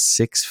all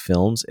 6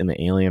 films in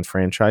the Alien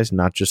franchise,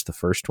 not just the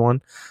first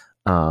one.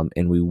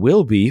 And we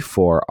will be,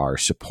 for our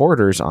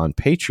supporters on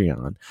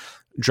Patreon,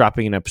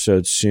 dropping an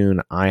episode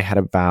soon. I had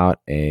about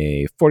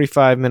a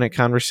 45-minute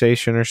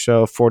conversation or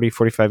so,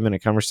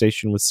 45-minute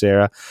conversation with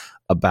Sarah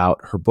about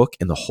her book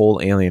and the whole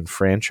Alien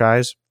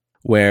franchise,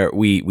 where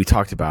we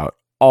talked about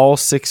all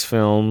 6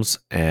 films,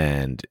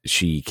 and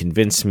she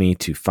convinced me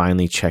to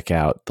finally check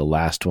out the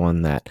last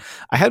one that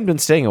I hadn't been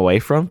staying away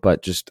from,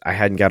 but just I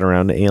hadn't got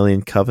around to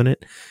Alien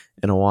Covenant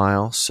in a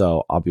while,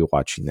 so I'll be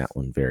watching that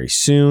one very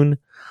soon.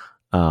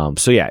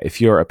 So yeah,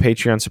 if you're a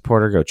Patreon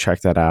supporter, go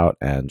check that out.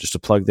 And just a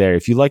plug there,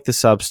 if you like The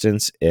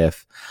Substance,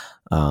 if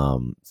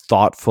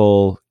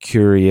thoughtful,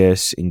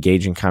 curious,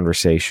 engaging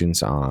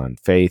conversations on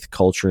faith,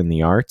 culture, and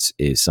the arts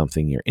is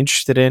something you're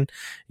interested in,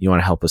 you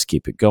want to help us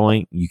keep it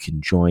going, you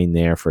can join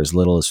there for as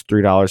little as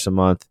 $3 a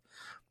month,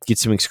 get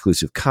some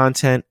exclusive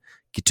content,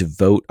 get to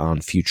vote on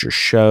future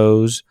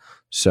shows.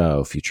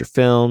 So future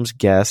films,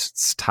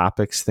 guests,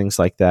 topics, things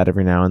like that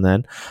every now and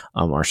then.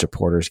 Our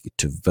supporters get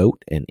to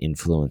vote and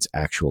influence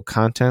actual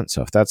content.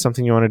 So if that's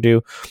something you want to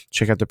do,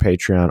 check out the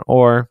Patreon.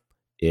 Or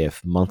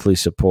if monthly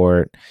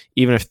support,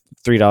 even if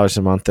 $3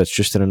 a month, that's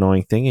just an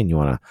annoying thing and you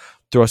want to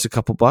throw us a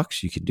couple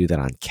bucks, you can do that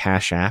on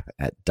Cash App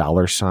at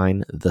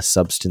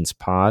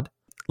 $TheSubstancePod.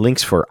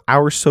 Links for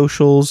our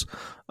socials,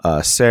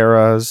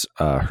 Sarah's,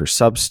 her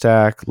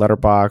Substack,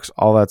 Letterboxd,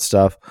 all that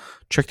stuff.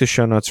 Check the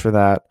show notes for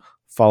that.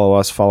 Follow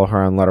us, follow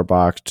her on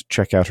Letterboxd,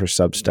 check out her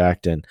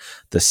Substack, and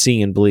the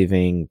Seeing and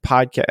Believing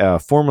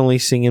podcast, formerly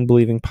Seeing and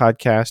Believing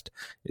podcast,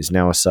 is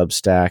now a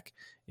Substack.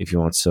 If you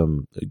want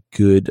some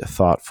good,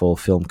 thoughtful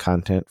film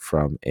content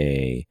from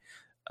a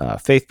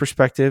faith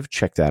perspective,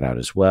 check that out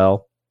as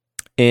well.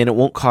 And it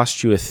won't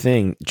cost you a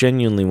thing.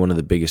 Genuinely, one of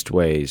the biggest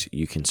ways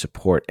you can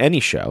support any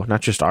show,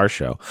 not just our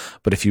show,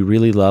 but if you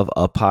really love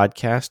a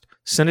podcast,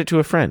 send it to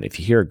a friend. If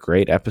you hear a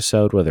great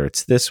episode, whether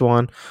it's this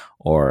one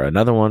or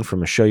another one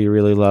from a show you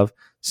really love,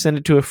 send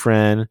it to a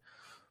friend,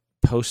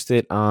 post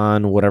it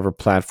on whatever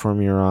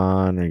platform you're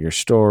on, or your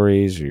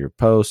stories or your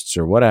posts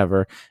or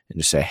whatever, and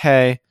just say,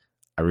 hey,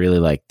 I really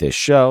like this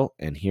show,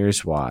 and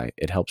here's why.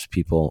 It helps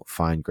people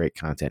find great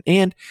content,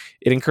 and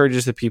it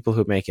encourages the people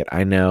who make it.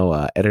 I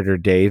know editor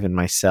Dave and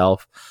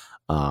myself,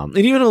 and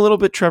even a little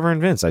bit Trevor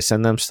and Vince. I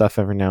send them stuff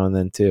every now and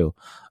then too,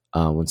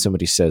 when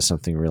somebody says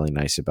something really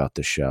nice about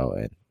the show,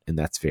 and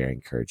that's very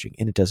encouraging,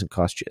 and it doesn't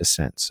cost you a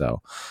cent.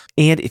 So,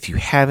 and if you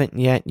haven't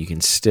yet, you can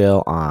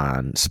still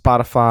on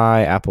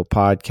Spotify, Apple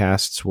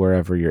Podcasts,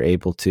 wherever you're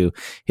able to,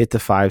 hit the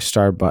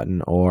 5-star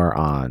button, or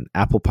on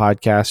Apple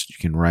Podcasts, you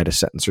can write a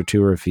sentence or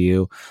two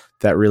review.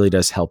 That really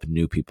does help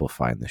new people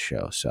find the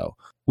show. So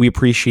we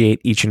appreciate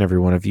each and every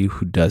one of you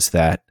who does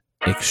that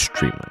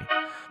extremely.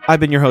 I've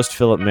been your host,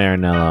 Philip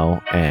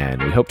Marinello,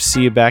 and we hope to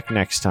see you back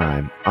next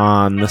time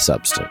on The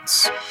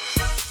Substance.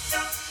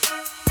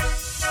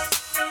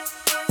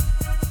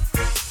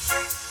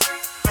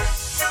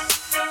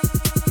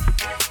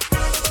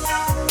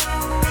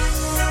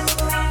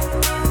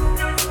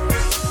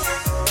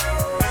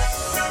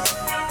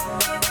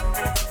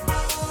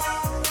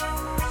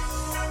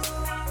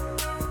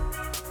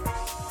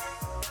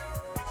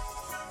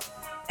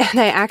 And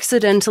I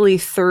accidentally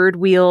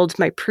third-wheeled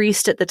my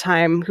priest at the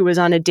time, who was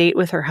on a date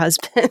with her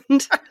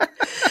husband.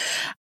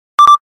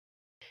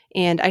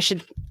 And I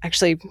should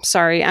actually,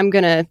 sorry, I'm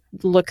going to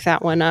look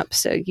that one up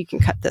so you can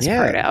cut this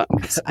part out.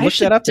 I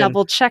should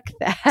double check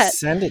that.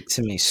 Send it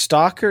to me.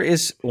 Stalker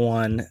is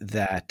one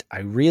that I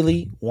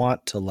really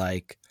want to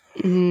like.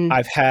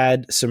 I've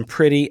had some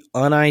pretty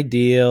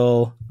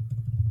unideal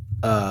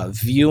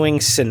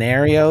viewing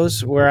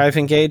scenarios where I've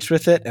engaged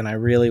with it, and I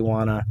really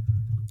want to,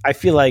 I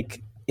feel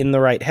like in the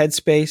right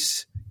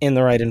headspace, in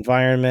the right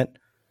environment,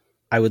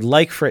 I would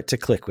like for it to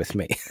click with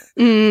me.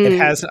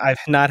 I've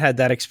not had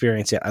that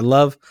experience yet. I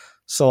love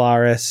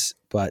Solaris,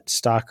 but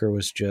Stalker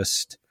was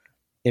just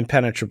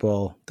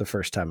impenetrable the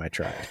first time I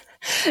tried.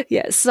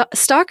 Yes.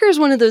 Stalker is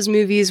one of those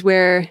movies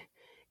where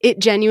it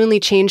genuinely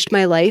changed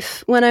my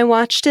life when I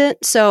watched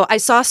it. So I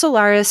saw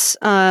Solaris,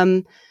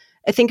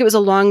 I think it was a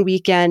long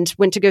weekend,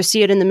 went to go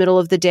see it in the middle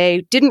of the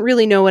day, didn't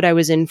really know what I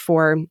was in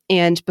for.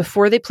 And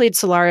before they played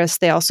Solaris,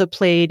 they also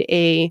played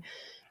a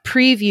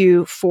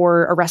preview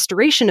for a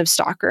restoration of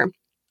Stalker.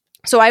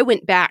 So I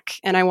went back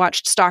and I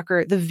watched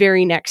Stalker the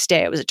very next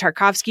day. It was a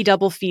Tarkovsky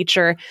double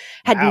feature,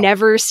 had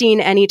never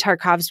seen any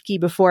Tarkovsky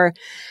before.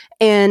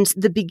 And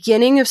the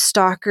beginning of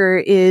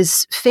Stalker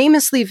is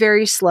famously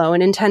very slow,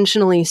 and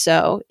intentionally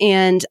so.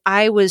 And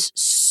I was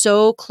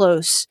so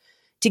close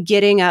to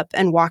getting up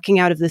and walking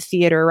out of the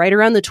theater right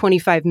around the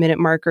 25-minute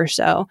mark or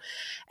so.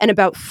 And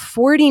about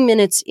 40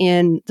 minutes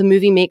in, the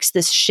movie makes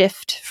this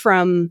shift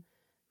from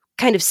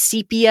kind of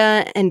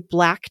sepia and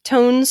black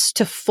tones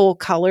to full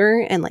color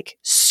and like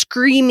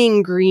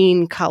screaming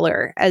green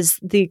color as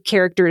the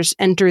characters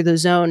enter the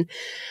zone.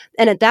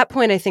 And at that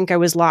point, I think I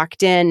was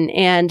locked in.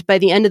 And by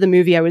the end of the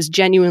movie, I was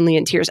genuinely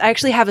in tears. I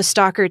actually have a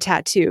Stalker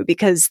tattoo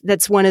because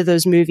that's one of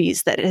those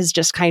movies that has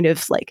just kind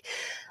of like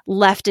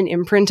left an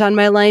imprint on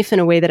my life in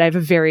a way that I have a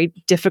very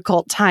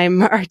difficult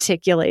time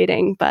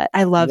articulating, but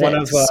I love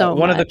it so much.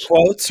 One of the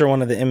quotes or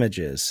one of the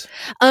images?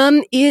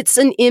 It's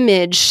an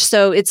image.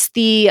 So it's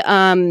the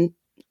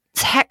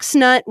hex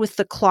nut with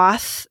the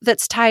cloth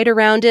that's tied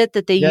around it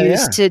that they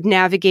use to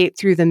navigate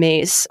through the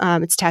maze.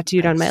 It's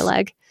tattooed on my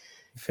leg.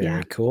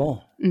 Very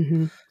cool.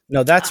 Mm-hmm.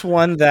 No, that's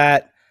one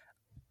that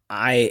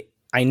I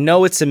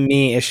know it's a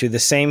me issue. The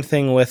same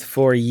thing with,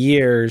 for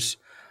years,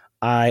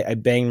 I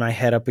banged my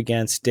head up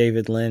against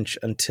David Lynch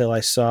until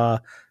I saw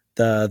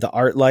the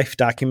Art Life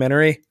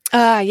documentary.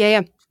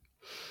 Yeah.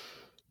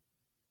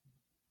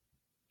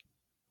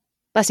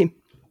 Bless you.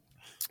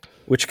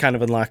 Which kind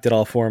of unlocked it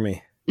all for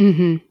me.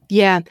 Mm-hmm.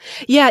 Yeah.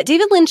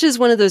 David Lynch is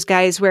one of those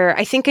guys where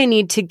I think I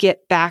need to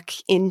get back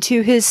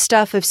into his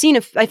stuff. I've seen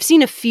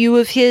a few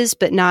of his,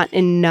 but not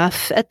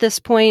enough at this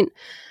point.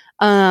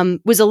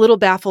 Was a little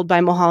baffled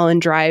by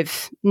Mulholland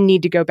Drive.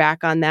 Need to go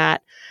back on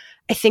that.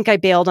 I think I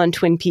bailed on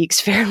Twin Peaks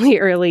fairly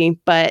early,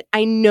 but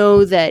I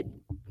know that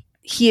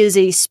he is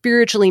a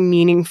spiritually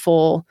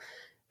meaningful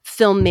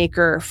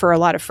filmmaker for a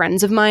lot of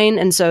friends of mine.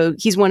 And so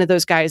he's one of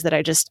those guys that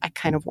I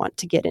kind of want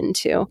to get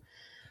into.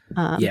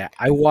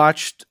 I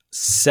watched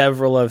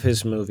several of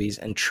his movies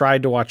and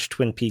tried to watch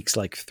Twin Peaks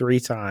like 3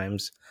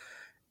 times.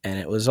 And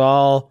it was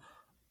all,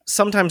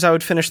 sometimes I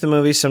would finish the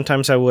movie,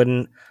 sometimes I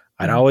wouldn't.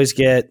 I'd always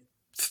get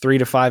 3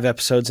 to 5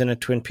 episodes into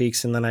Twin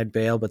Peaks and then I'd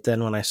bail. But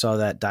then when I saw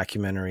that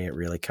documentary, it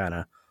really kind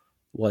of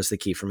was the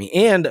key for me.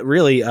 And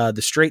really,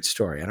 The Straight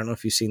Story. I don't know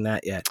if you've seen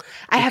that yet.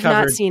 I have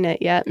not seen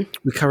it yet.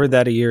 We covered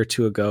that a year or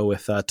two ago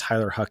with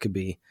Tyler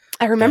Huckabee.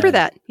 I remember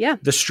that. Yeah.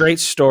 The Straight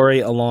Story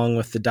along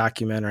with the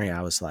documentary,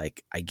 I was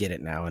like, I get it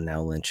now. And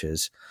now Lynch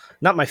is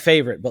not my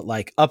favorite, but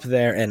like up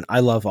there. And I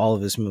love all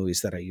of his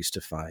movies that I used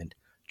to find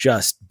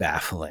just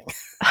baffling.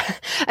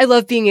 I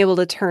love being able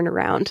to turn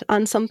around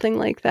on something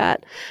like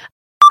that.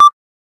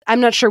 I'm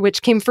not sure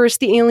which came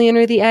first, the alien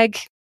or the egg.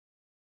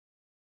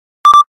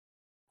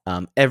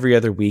 Every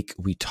other week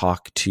we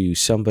talk to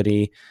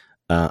somebody.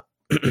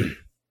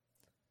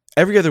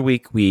 Every other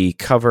week we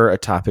cover a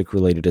topic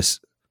related to...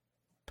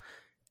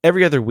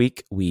 Every other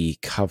week we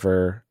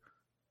cover...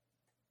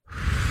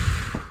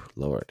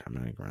 Lord, I'm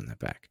going to run that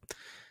back.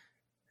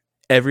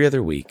 Every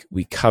other week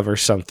we cover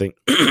something...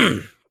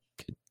 Good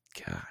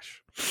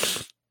gosh.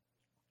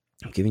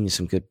 I'm giving you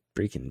some good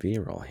freaking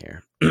B-roll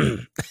here.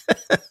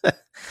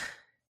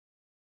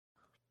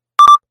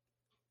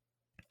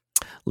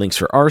 Links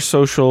for our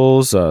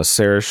socials,